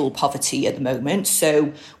in fuel poverty at the moment.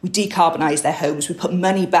 So we decarbonise their homes. We put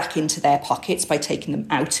money back into their pockets by taking them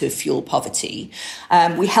out of fuel poverty.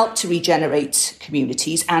 We help to regenerate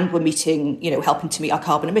communities, and we're helping to meet our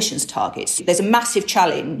carbon emissions targets. There's a massive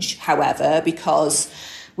challenge, however, because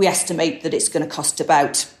we estimate that it's going to cost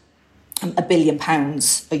about £1 billion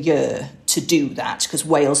a year to do that, because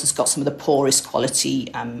Wales has got some of the poorest quality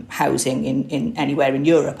housing in anywhere in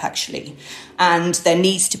Europe, actually. And there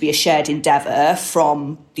needs to be a shared endeavour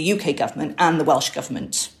from the UK government and the Welsh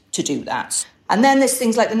government to do that. And then there's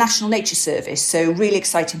things like the National Nature Service, so really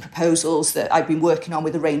exciting proposals that I've been working on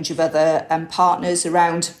with a range of other partners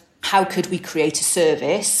around how could we create a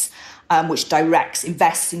service which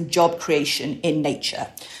invests in job creation in nature.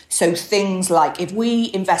 So things like if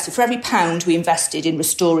for every £1 we invested in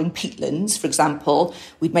restoring peatlands, for example,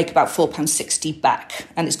 we'd make about £4.60 back.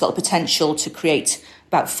 And it's got the potential to create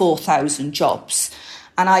about 4,000 jobs.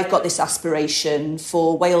 And I've got this aspiration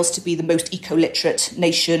for Wales to be the most eco-literate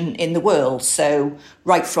nation in the world. So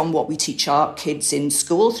right from what we teach our kids in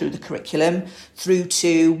school through the curriculum, through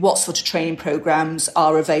to what sort of training programmes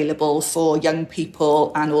are available for young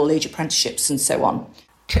people and all-age apprenticeships and so on.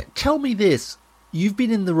 Tell me this. You've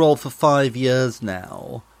been in the role for 5 years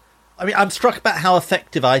now. I mean, I'm struck about how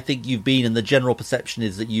effective I think you've been, and the general perception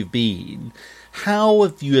is that you've been. How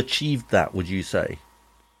have you achieved that, would you say?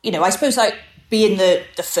 I suppose being the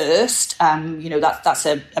first, that's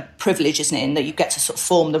a privilege, isn't it, in that you get to sort of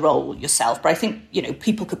form the role yourself. But I think,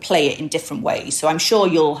 people could play it in different ways. So I'm sure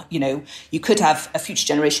you could have a Future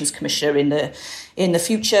Generations Commissioner in the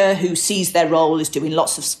future who sees their role as doing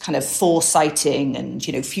lots of kind of foresighting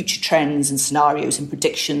and, future trends and scenarios and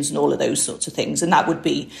predictions and all of those sorts of things. And that would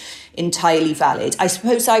be entirely valid. I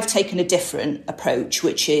suppose I've taken a different approach,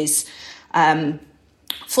 which is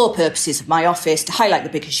for purposes of my office, to highlight the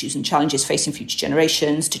big issues and challenges facing future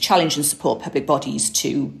generations, to challenge and support public bodies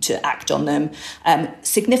to act on them.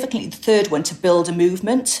 Significantly, the third one, to build a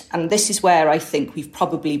movement. And this is where I think we've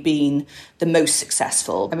probably been the most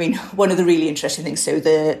successful. I mean, one of the really interesting things, so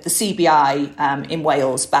the CBI in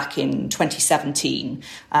Wales back in 2017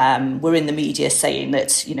 were in the media saying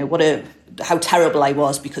that, how terrible I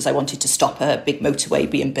was because I wanted to stop a big motorway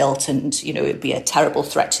being built and, it would be a terrible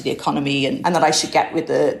threat to the economy and that I should get with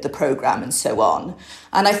the programme and so on.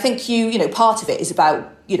 And I think part of it is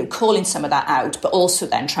about, calling some of that out, but also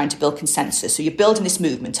then trying to build consensus. So you're building this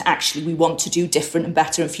movement to actually, we want to do different and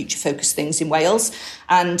better and future-focused things in Wales.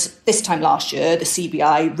 And this time last year, the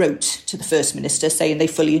CBI wrote to the First Minister saying they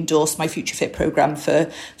fully endorsed my Future Fit programme for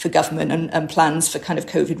government and plans for kind of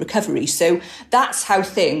COVID recovery. So that's how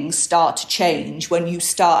things start to change when you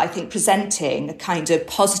start, I think, presenting a kind of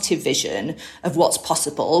positive vision of what's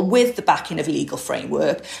possible with the backing of a legal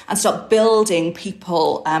framework and start building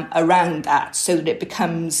people around that so that it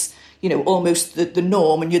becomes almost the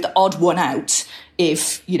norm, and you're the odd one out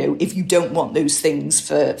if you don't want those things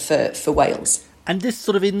for Wales. And this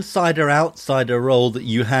sort of insider-outsider role that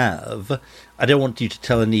you have, I don't want you to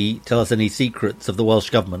tell us any secrets of the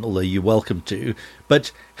Welsh Government, although you're welcome to,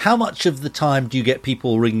 but how much of the time do you get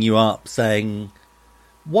people ringing you up saying,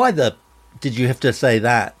 why did you have to say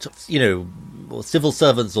that? Or civil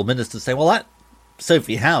servants or ministers saying, well, that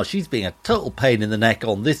Sophie Howe, she's being a total pain in the neck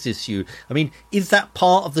on this issue. I mean, is that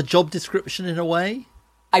part of the job description in a way?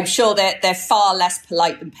 I'm sure they're far less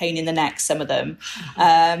polite than pain in the neck, some of them.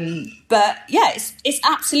 But yeah, it's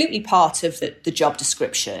absolutely part of the job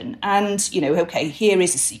description. And, okay, here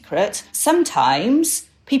is a secret. Sometimes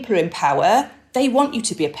people are in power, they want you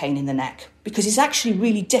to be a pain in the neck because it's actually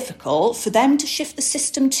really difficult for them to shift the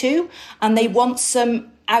system too. And they want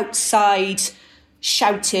some outside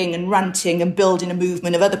shouting and ranting and building a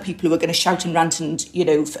movement of other people who are going to shout and rant and,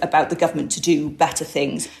 about the government to do better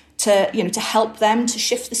things, to help them to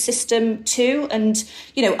shift the system too. And,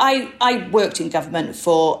 I worked in government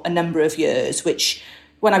for a number of years, which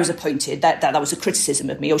when I was appointed, that was a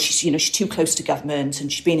criticism of me. Oh, she's too close to government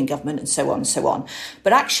and she's been in government and so on and so on.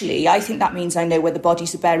 But actually, I think that means I know where the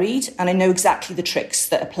bodies are buried and I know exactly the tricks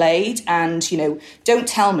that are played. And, don't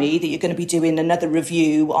tell me that you're going to be doing another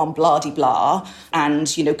review on blah-de-blah and,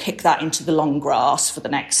 kick that into the long grass for the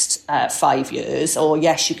next 5 years. Or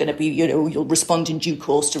yes, you're going to be, you'll respond in due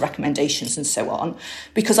course to recommendations and so on,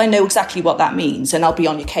 because I know exactly what that means and I'll be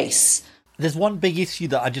on your case. There's one big issue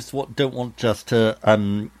that I just don't want just to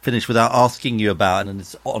finish without asking you about, and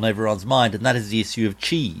it's on everyone's mind, and that is the issue of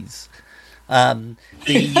cheese.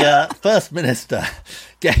 The First Minister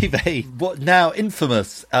gave a now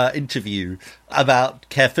infamous interview about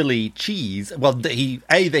Caerphilly cheese. Well, that he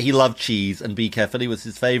loved cheese, and B, Caerphilly was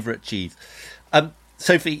his favourite cheese.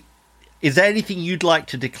 Sophie, is there anything you'd like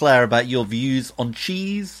to declare about your views on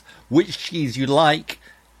cheese, which cheese you like,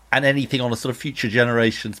 and anything on a sort of future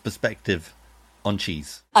generation's perspective on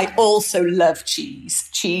cheese? I also love cheese.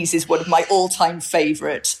 Cheese is one of my all-time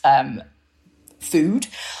favourite food.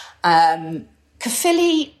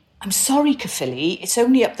 Caerphilly, I'm sorry, Caerphilly, it's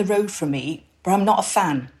only up the road from me, but I'm not a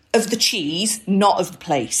fan of the cheese, not of the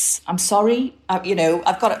place. I'm sorry.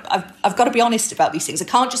 I've got to be honest about these things. I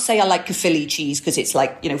can't just say I like Caerphilly cheese because it's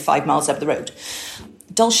 5 miles up the road.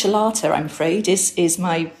 Dulciolata, I'm afraid, is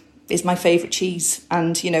my favourite cheese.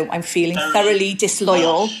 And, I'm feeling thoroughly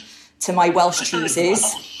disloyal to my Welsh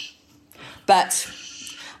cheeses. But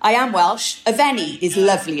I am Welsh. Aveni is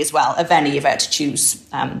lovely as well. Aveni, if I had to choose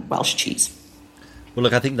Welsh cheese. Well,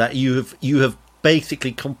 look, I think that you have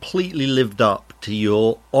basically completely lived up to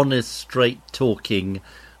your honest, straight-talking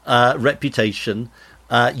reputation.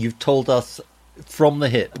 You've told us from the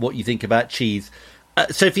hip what you think about cheese.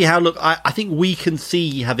 Sophie Howe, look, I think we can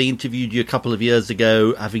see, having interviewed you a couple of years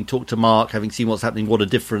ago, having talked to Mark, having seen what's happening, what a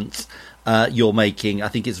difference you're making. I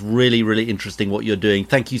think it's really, really interesting what you're doing.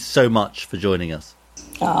 Thank you so much for joining us.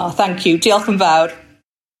 Oh, thank you. Diolch yn fawr.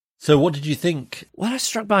 So what did you think? Well, I was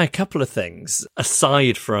struck by a couple of things,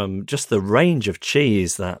 aside from just the range of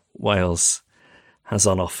cheese that Wales has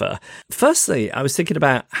on offer. Firstly, I was thinking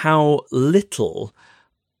about how little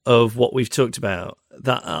of what we've talked about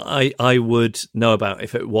that I would know about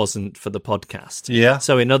if it wasn't for the podcast. Yeah.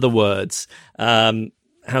 So in other words,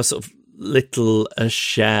 how sort of little a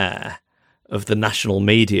share of the national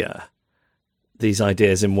media these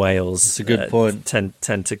ideas in Wales That's a good point.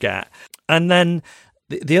 tend to get. And then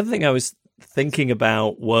the other thing I was thinking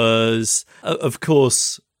about was, of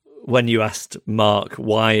course, when you asked Mark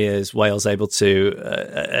why is Wales able to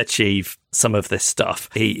achieve some of this stuff,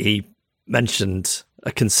 he mentioned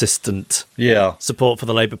a consistent support for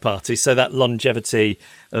the Labour Party. So that longevity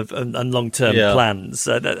and long-term plans,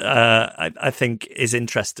 I think, is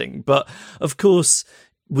interesting. But of course,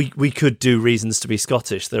 we could do reasons to be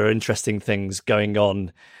Scottish. There are interesting things going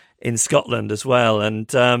on in Scotland as well,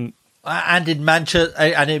 and in Manchester,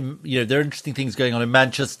 and there are interesting things going on in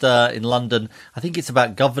Manchester, in London. I think it's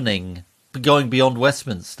about governing, going beyond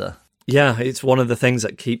Westminster. Yeah, it's one of the things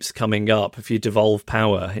that keeps coming up. If you devolve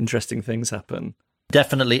power, interesting things happen.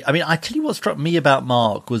 Definitely. I mean, I tell you what struck me about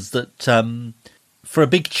Mark was that for a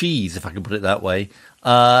big cheese, if I can put it that way,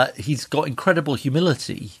 he's got incredible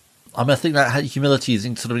humility. I mean, I think that humility is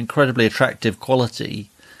sort of incredibly attractive quality.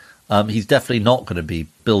 He's definitely not going to be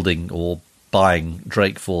building or buying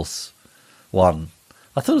Drake Force 1.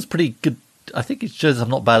 I thought it was pretty good. I think it shows I'm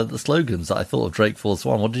not bad at the slogans that I thought of Drake Force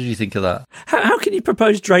 1. What did you think of that? How can you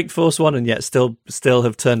propose Drake Force 1 and yet still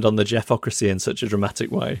have turned on the Jeffocracy in such a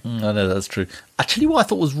dramatic way? I know, that's true. Actually, what I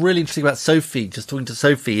thought was really interesting about Sophie, just talking to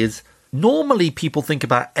Sophie, is normally people think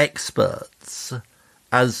about experts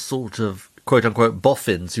as sort of quote-unquote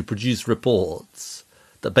boffins who produce reports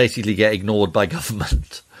that basically get ignored by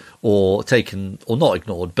government or taken, or not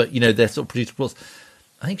ignored, but, they're sort of produced reports.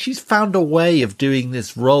 I think she's found a way of doing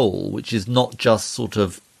this role, which is not just sort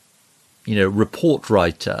of, report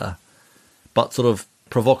writer, but sort of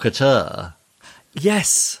provocateur.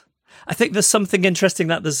 Yes. I think there's something interesting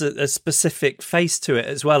that there's a specific face to it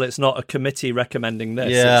as well. It's not a committee recommending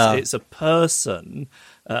this. Yeah. It's a person,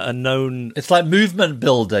 a known... It's like movement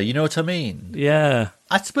builder, you know what I mean? Yeah.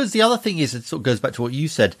 I suppose the other thing is, it sort of goes back to what you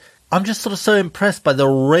said, I'm just sort of so impressed by the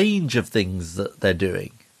range of things that they're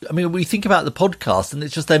doing. I mean, we think about the podcast, and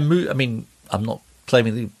it's just their move. I mean, I'm not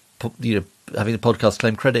claiming having the podcast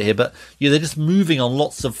claim credit here, but they're just moving on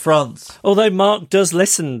lots of fronts. Although Mark does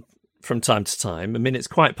listen from time to time, I mean, it's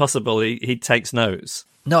quite possible he takes notes.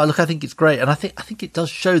 No, look, I think it's great, and I think it does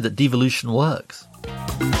show that devolution works.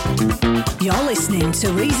 You're listening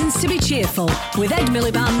to Reasons to be Cheerful with Ed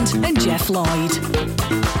Miliband and Jeff Lloyd.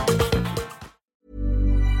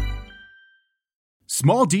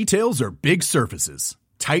 Small details are big surfaces.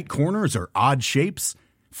 Tight corners are odd shapes.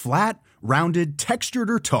 Flat, rounded, textured,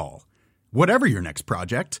 or tall. Whatever your next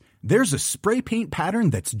project, there's a spray paint pattern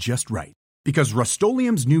that's just right. Because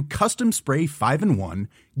Rust-Oleum's new Custom Spray 5-in-1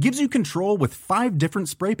 gives you control with 5 different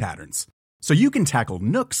spray patterns. So you can tackle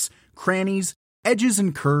nooks, crannies, edges,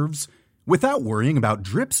 and curves without worrying about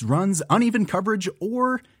drips, runs, uneven coverage,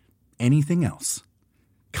 or anything else.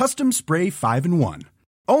 Custom Spray 5-in-1.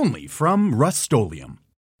 Only from Rust-Oleum.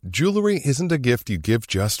 Jewelry isn't a gift you give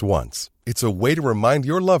just once. It's a way to remind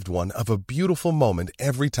your loved one of a beautiful moment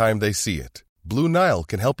every time they see it. Blue Nile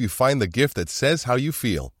can help you find the gift that says how you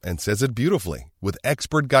feel and says it beautifully, with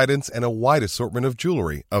expert guidance and a wide assortment of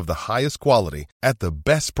jewelry of the highest quality at the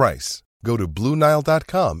best price. Go to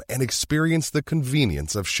BlueNile.com and experience the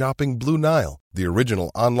convenience of shopping Blue Nile, the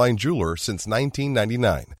original online jeweler since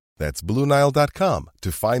 1999. That's BlueNile.com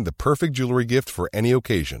to find the perfect jewelry gift for any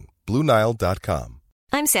occasion. BlueNile.com.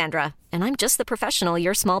 I'm Sandra, and I'm just the professional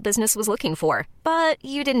your small business was looking for. But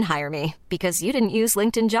you didn't hire me because you didn't use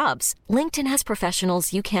LinkedIn Jobs. LinkedIn has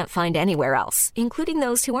professionals you can't find anywhere else, including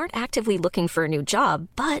those who aren't actively looking for a new job,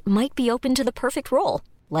 but might be open to the perfect role,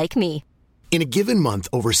 like me. In a given month,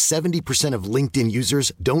 over 70% of LinkedIn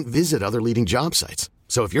users don't visit other leading job sites.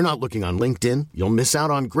 So if you're not looking on LinkedIn, you'll miss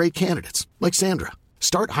out on great candidates like Sandra.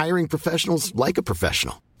 Start hiring professionals like a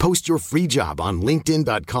professional. Post your free job on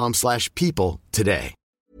linkedin.com/people today.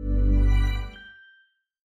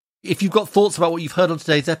 If you've got thoughts about what you've heard on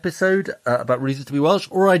today's episode about Reasons to be Welsh,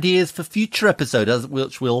 or ideas for future episodes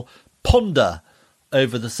which we'll ponder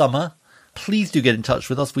over the summer, please do get in touch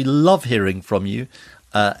with us. We love hearing from you.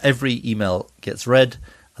 Every email gets read,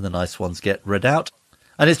 and the nice ones get read out.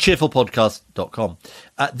 And it's cheerfulpodcast.com.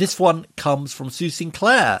 This one comes from Sue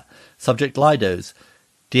Sinclair. Subject Lidos.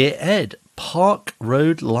 Dear Ed, Park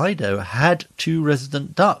Road Lido had 2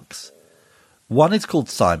 resident ducks. One is called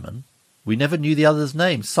Simon. We never knew the other's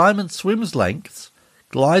name. Simon swims lengths,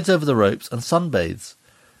 glides over the ropes, and sunbathes.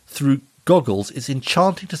 Through goggles, it's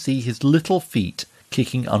enchanting to see his little feet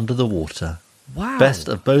kicking under the water. Wow. Best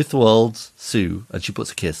of both worlds, Sue. And she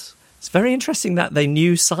puts a kiss. It's very interesting that they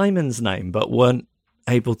knew Simon's name but weren't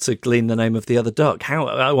able to glean the name of the other duck.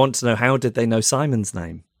 I want to know, how did they know Simon's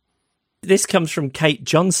name? This comes from Kate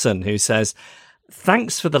Johnson, who says,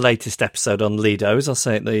 Thanks for the latest episode on Lido's. I'll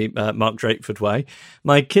say it the Mark Drakeford way.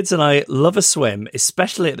 My kids and I love a swim,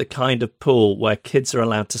 especially at the kind of pool where kids are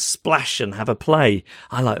allowed to splash and have a play.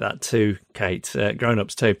 I like that too, Kate.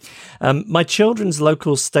 Grown-ups too. My children's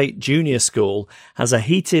local state junior school has a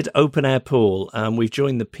heated open-air pool, and we've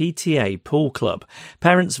joined the PTA Pool Club.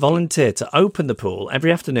 Parents volunteer to open the pool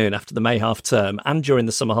every afternoon after the May half term and during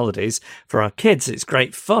the summer holidays for our kids. It's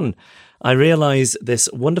great fun. I realise this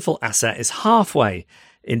wonderful asset is halfway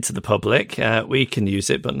into the public. We can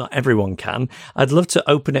use it, but not everyone can. I'd love to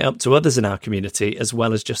open it up to others in our community, as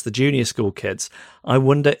well as just the junior school kids. I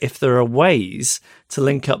wonder if there are ways to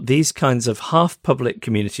link up these kinds of half-public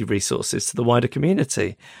community resources to the wider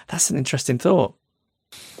community. That's an interesting thought.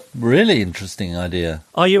 Really interesting idea.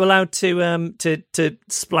 Are you allowed to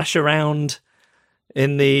splash around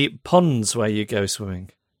in the ponds where you go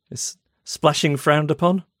swimming? Is splashing frowned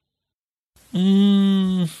upon?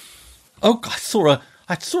 Oh, I saw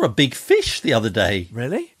a big fish the other day.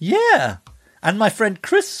 Really? Yeah. And my friend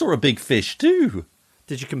Chris saw a big fish too.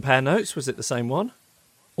 Did you compare notes? Was it the same one?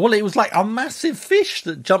 Well, it was like a massive fish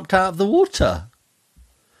that jumped out of the water.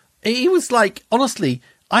 It was like, honestly,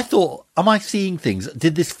 I thought, am I seeing things?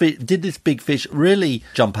 Did this big fish really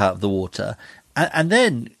jump out of the water? And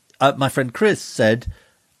then my friend Chris said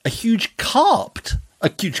a huge carp,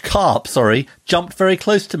 jumped very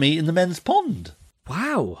close to me in the men's pond.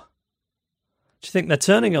 Wow. Do you think they're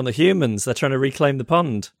turning on the humans? They're trying to reclaim the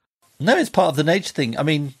pond? No, it's part of the nature thing. I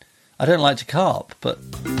mean, I don't like to carp, but...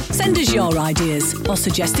 Send us your ideas or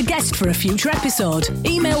suggest a guest for a future episode.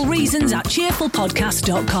 Email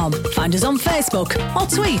reasons@cheerfulpodcast.com. Find us on Facebook or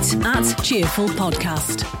tweet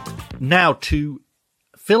 @cheerfulpodcast. Now, to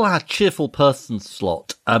fill our cheerful person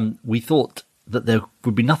slot, we thought that there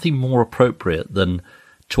would be nothing more appropriate than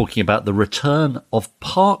talking about the return of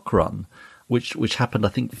Parkrun, which happened, I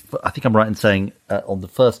think I'm right in saying, on the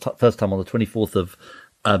first time on the 24th of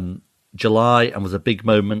July, and was a big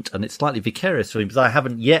moment, and it's slightly vicarious for me because I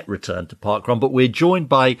haven't yet returned to Parkrun, but we're joined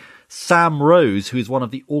by Sam Rose, who is one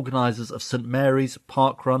of the organisers of St Mary's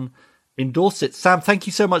Parkrun in Dorset. Sam, thank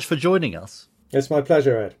you so much for joining us. It's my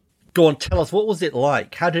pleasure, Ed. Go on, tell us, what was it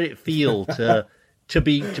like? How did it feel to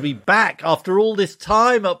be back after all this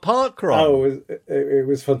time at Parkrun? Oh, it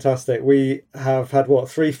was fantastic. We have had,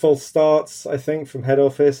 3 full starts, I think, from head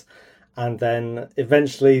office. And then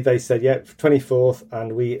eventually they said, 24th.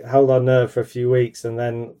 And we held our nerve for a few weeks. And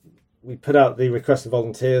then we put out the request of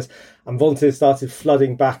volunteers. And volunteers started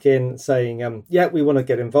flooding back in saying, we want to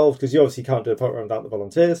get involved. Because you obviously can't do a Parkrun without the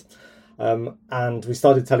volunteers. And we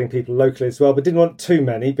started telling people locally as well. But didn't want too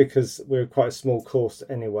many because we're quite a small course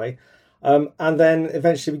anyway. And then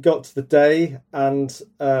eventually we got to the day, and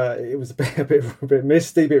it was a bit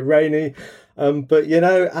misty, a bit rainy. But,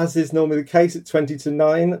 as is normally the case at 20 to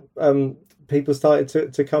 9, people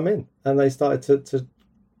started to come in, and they started to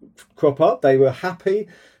crop up. They were happy.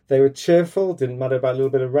 They were cheerful. Didn't matter about a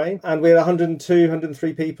little bit of rain. And we had 102,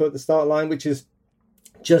 103 people at the start line, which is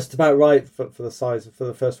just about right for the size for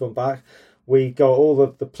the first one back. We got all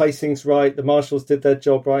the placings right. The marshals did their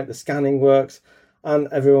job right. The scanning worked. And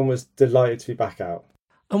everyone was delighted to be back out.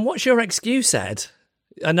 And what's your excuse, Ed?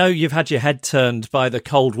 I know you've had your head turned by the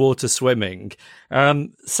cold water swimming.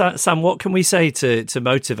 Sam, what can we say to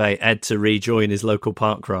motivate Ed to rejoin his local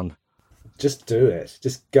parkrun? Just do it.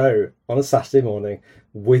 Just go on a Saturday morning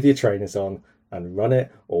with your trainers on and run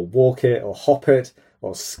it, or walk it, or hop it,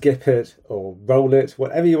 or skip it, or roll it,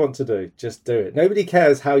 whatever you want to do. Just do it. Nobody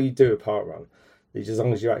cares how you do a parkrun. As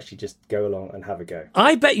long as you actually just go along and have a go.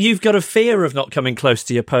 I bet you've got a fear of not coming close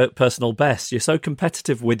to your personal best. You're so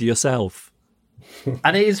competitive with yourself.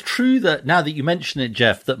 And it is true that, now that you mention it,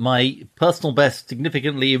 Jeff, that my personal best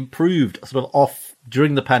significantly improved sort of off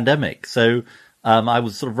during the pandemic. So I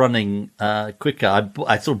was sort of running quicker.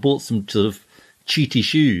 I sort of bought some sort of cheaty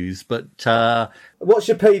shoes, but what's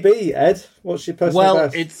your PB, Ed? What's your personal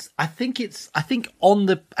best? I think on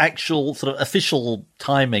the actual sort of official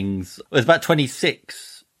timings, it was about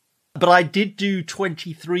 26, but I did do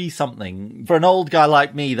 23 something. For an old guy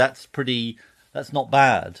like me, that's not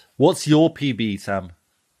bad. What's your PB, Sam?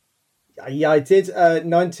 Yeah, I did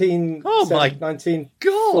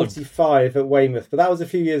 1945 at Weymouth, but that was a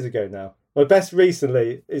few years ago now. My best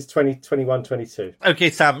recently is 21-22. Okay,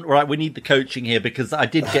 Sam. Right, we need the coaching here, because I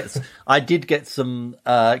did get some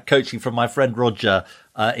coaching from my friend Roger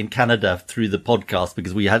in Canada through the podcast,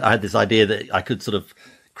 because I had this idea that I could sort of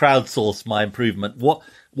crowdsource my improvement. What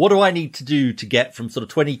do I need to do to get from sort of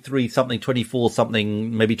 23 something, 24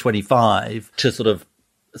 something, maybe 25 to sort of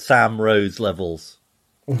Sam Rose levels?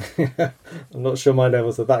 I'm not sure my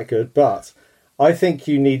levels are that good, but I think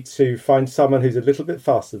you need to find someone who's a little bit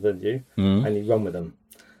faster than you, and you run with them,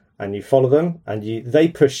 and you follow them, and they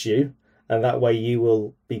push you, and that way you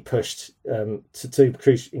will be pushed to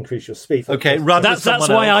increase your speed. Okay, that's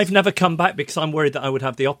why I've never come back, because I'm worried that I would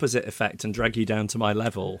have the opposite effect and drag you down to my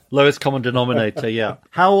level. Lowest common denominator. Yeah.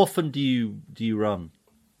 How often do you run?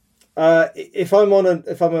 If I'm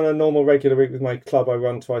on a normal regular week with my club, I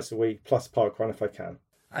run twice a week plus parkrun if I can.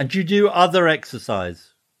 And do you do other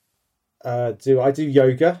exercise? I do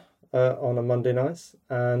yoga on a Monday night,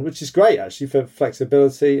 and which is great actually for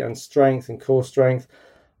flexibility and strength and core strength.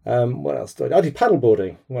 What else do I do? I do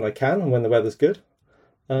paddleboarding when I can and when the weather's good.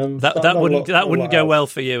 That wouldn't go well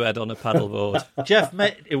for you, Ed, on a paddleboard. Jeff,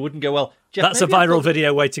 it wouldn't go well. Jeff, that's a viral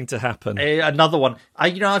video waiting to happen. Another one.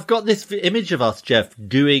 I've got this image of us, Jeff,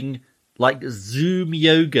 doing like Zoom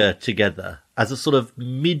yoga together as a sort of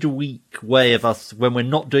midweek way of us when we're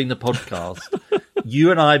not doing the podcast.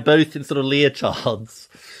 You and I both in sort of leotards,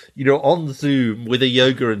 on Zoom with a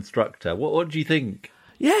yoga instructor. What do you think?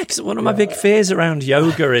 Yeah, because one of my big fears around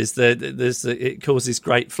yoga is that it causes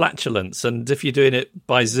great flatulence, and if you're doing it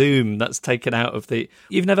by Zoom, that's taken out of the.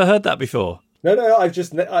 You've never heard that before? No.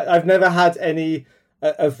 I've never had any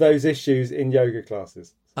of those issues in yoga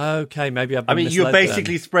classes. Okay, maybe I've been misled you're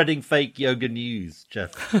basically spreading fake yoga news,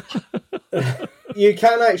 Jeff. You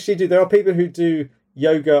can actually do. There are people who do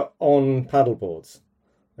yoga on paddleboards.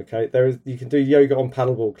 Okay, you can do yoga on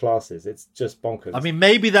paddleboard classes. It's just bonkers.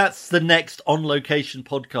 Maybe that's the next on location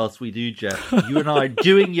podcast we do, Jeff. You and I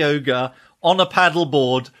doing yoga on a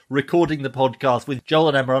paddleboard, recording the podcast with Joel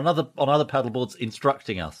and Emma on other paddleboards,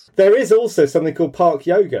 instructing us. There is also something called park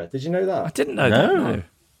yoga. Did you know that? I didn't know that. No.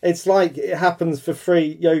 It's like it happens for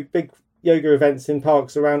free. Big yoga events in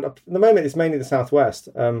parks around. At the moment, it's mainly the southwest.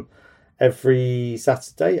 Every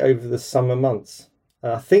Saturday over the summer months.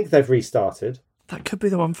 I think they've restarted. That could be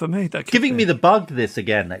the one for me. Giving me the bug this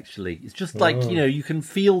again, actually. It's just like, you can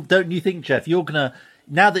feel, don't you think, Jeff, you're going to,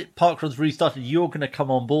 now that parkrun's restarted, you're going to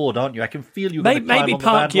come on board, aren't you? I can feel you're going to climb on the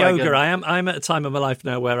park bandwagon. yoga. I'm at a time of my life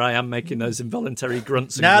now where I am making those involuntary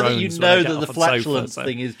grunts and now groans. Now that you know that the flatulence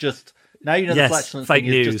thing is just, the flatulence thing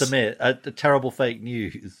is just a terrible fake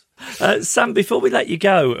news. Sam, before we let you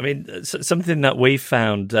go, something that we've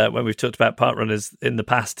found when we've talked about parkrunners in the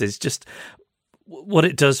past is just what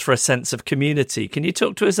it does for a sense of community. Can you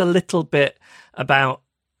talk to us a little bit about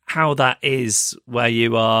how that is where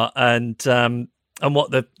you are and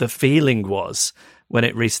what the feeling was when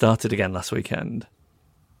it restarted again last weekend?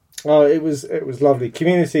 Oh, it was lovely.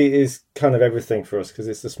 Community is kind of everything for us because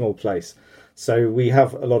it's a small place. So we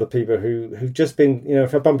have a lot of people who've just been,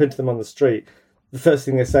 if I bump into them on the street, the first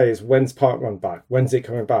thing they say is, when's parkrun back? When's it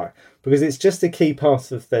coming back? Because it's just a key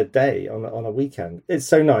part of their day on a weekend. It's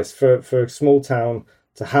so nice for a small town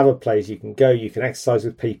to have a place you can go, you can exercise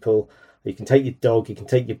with people, you can take your dog, you can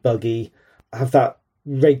take your buggy, have that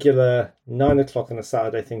regular 9:00 on a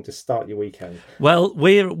Saturday thing to start your weekend. Well,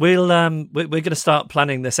 we're going to start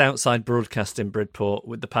planning this outside broadcast in Bridport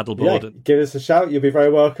with the paddleboard. Yeah, give us a shout. You'll be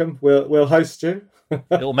very welcome. We'll host you.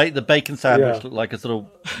 It'll make the bacon sandwich look like a sort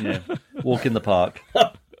of walk in the park.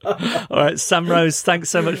 All right, Sam Rose, thanks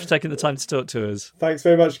so much for taking the time to talk to us. Thanks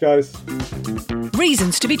very much, guys.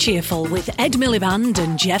 Reasons to be cheerful with Ed Miliband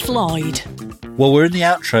and Jeff Lloyd. Well, we're in the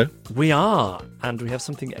outro. We are, and we have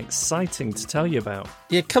something exciting to tell you about.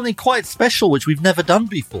 Yeah, something quite special, which we've never done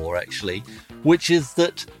before, actually, which is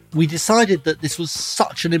that we decided that this was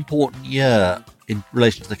such an important year in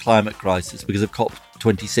relation to the climate crisis because of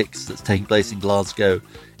COP26 that's taking place in Glasgow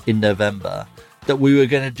in November, that we were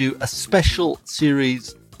going to do a special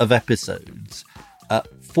series of episodes,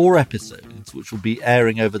 4 episodes, which will be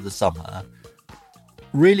airing over the summer,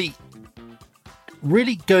 really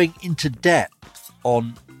going into depth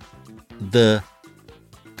on the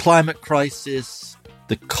climate crisis,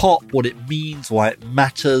 the COP, what it means, why it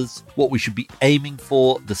matters, what we should be aiming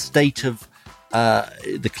for, the state of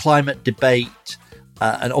the climate debate,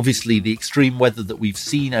 and obviously the extreme weather that we've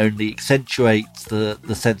seen only accentuates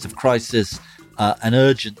the sense of crisis and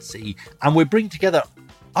urgency. And we bring together,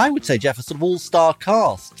 I would say, Jeff, a sort of all-star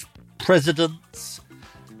cast. Presidents,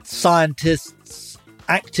 scientists,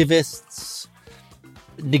 activists,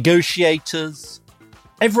 negotiators,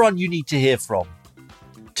 everyone you need to hear from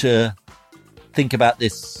to think about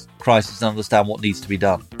this crisis and understand what needs to be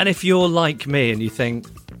done. And if you're like me and you think,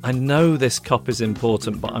 I know this COP is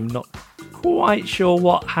important, but I'm not quite sure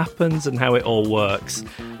what happens and how it all works,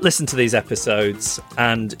 listen to these episodes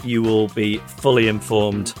and you will be fully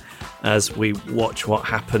informed as we watch what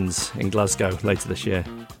happens in Glasgow later this year.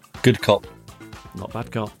 Good COP. Not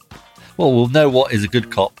bad COP. Well, we'll know what is a good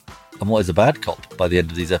COP and what is a bad COP by the end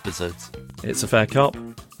of these episodes. It's a fair COP.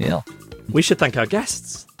 Yeah. We should thank our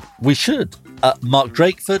guests. We should. Mark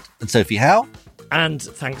Drakeford and Sophie Howe. And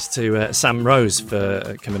thanks to Sam Rose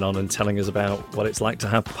for coming on and telling us about what it's like to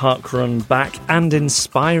have parkrun back and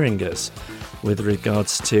inspiring us with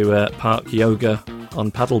regards to park yoga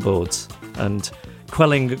on paddleboards and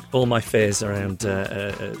quelling all my fears around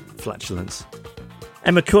flatulence.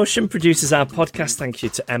 Emma Caution produces our podcast. Thank you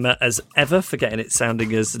to Emma, as ever, for getting it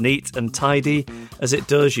sounding as neat and tidy as it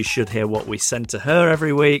does. You should hear what we send to her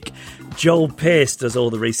every week. Joel Pearce does all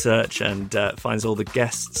the research and finds all the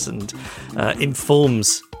guests and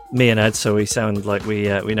informs me and Ed, so we sound like we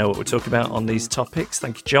know what we're talking about on these topics.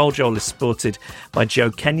 Thank you, Joel. Joel is supported by Joe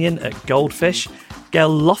Kenyon at Goldfish. Gail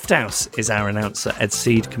Lofthouse is our announcer. Ed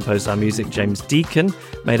Seed composed our music. James Deacon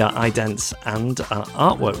made our idents, and our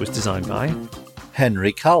artwork was designed by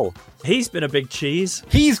Henry Cull. He's been a big cheese.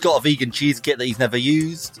 He's got a vegan cheese kit that he's never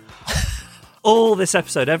used. All this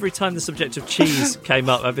episode, every time the subject of cheese came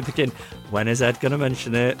up, I've been thinking, when is Ed going to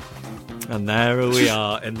mention it? And there we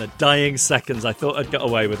are, in the dying seconds. I thought I'd got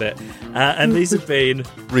away with it. And these have been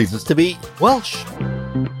Reasons to be Welsh.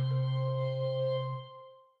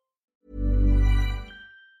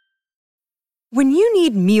 When you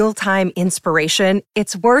need mealtime inspiration,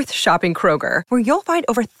 it's worth shopping Kroger, where you'll find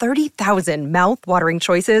over 30,000 mouth-watering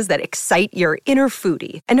choices that excite your inner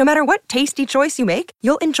foodie. And no matter what tasty choice you make,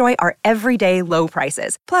 you'll enjoy our everyday low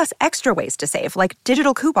prices, plus extra ways to save, like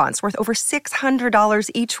digital coupons worth over $600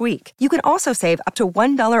 each week. You can also save up to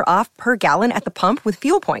 $1 off per gallon at the pump with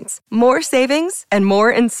fuel points. More savings and more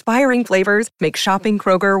inspiring flavors make shopping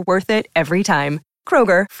Kroger worth it every time.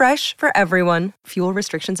 Kroger, fresh for everyone. Fuel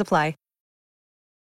restrictions apply.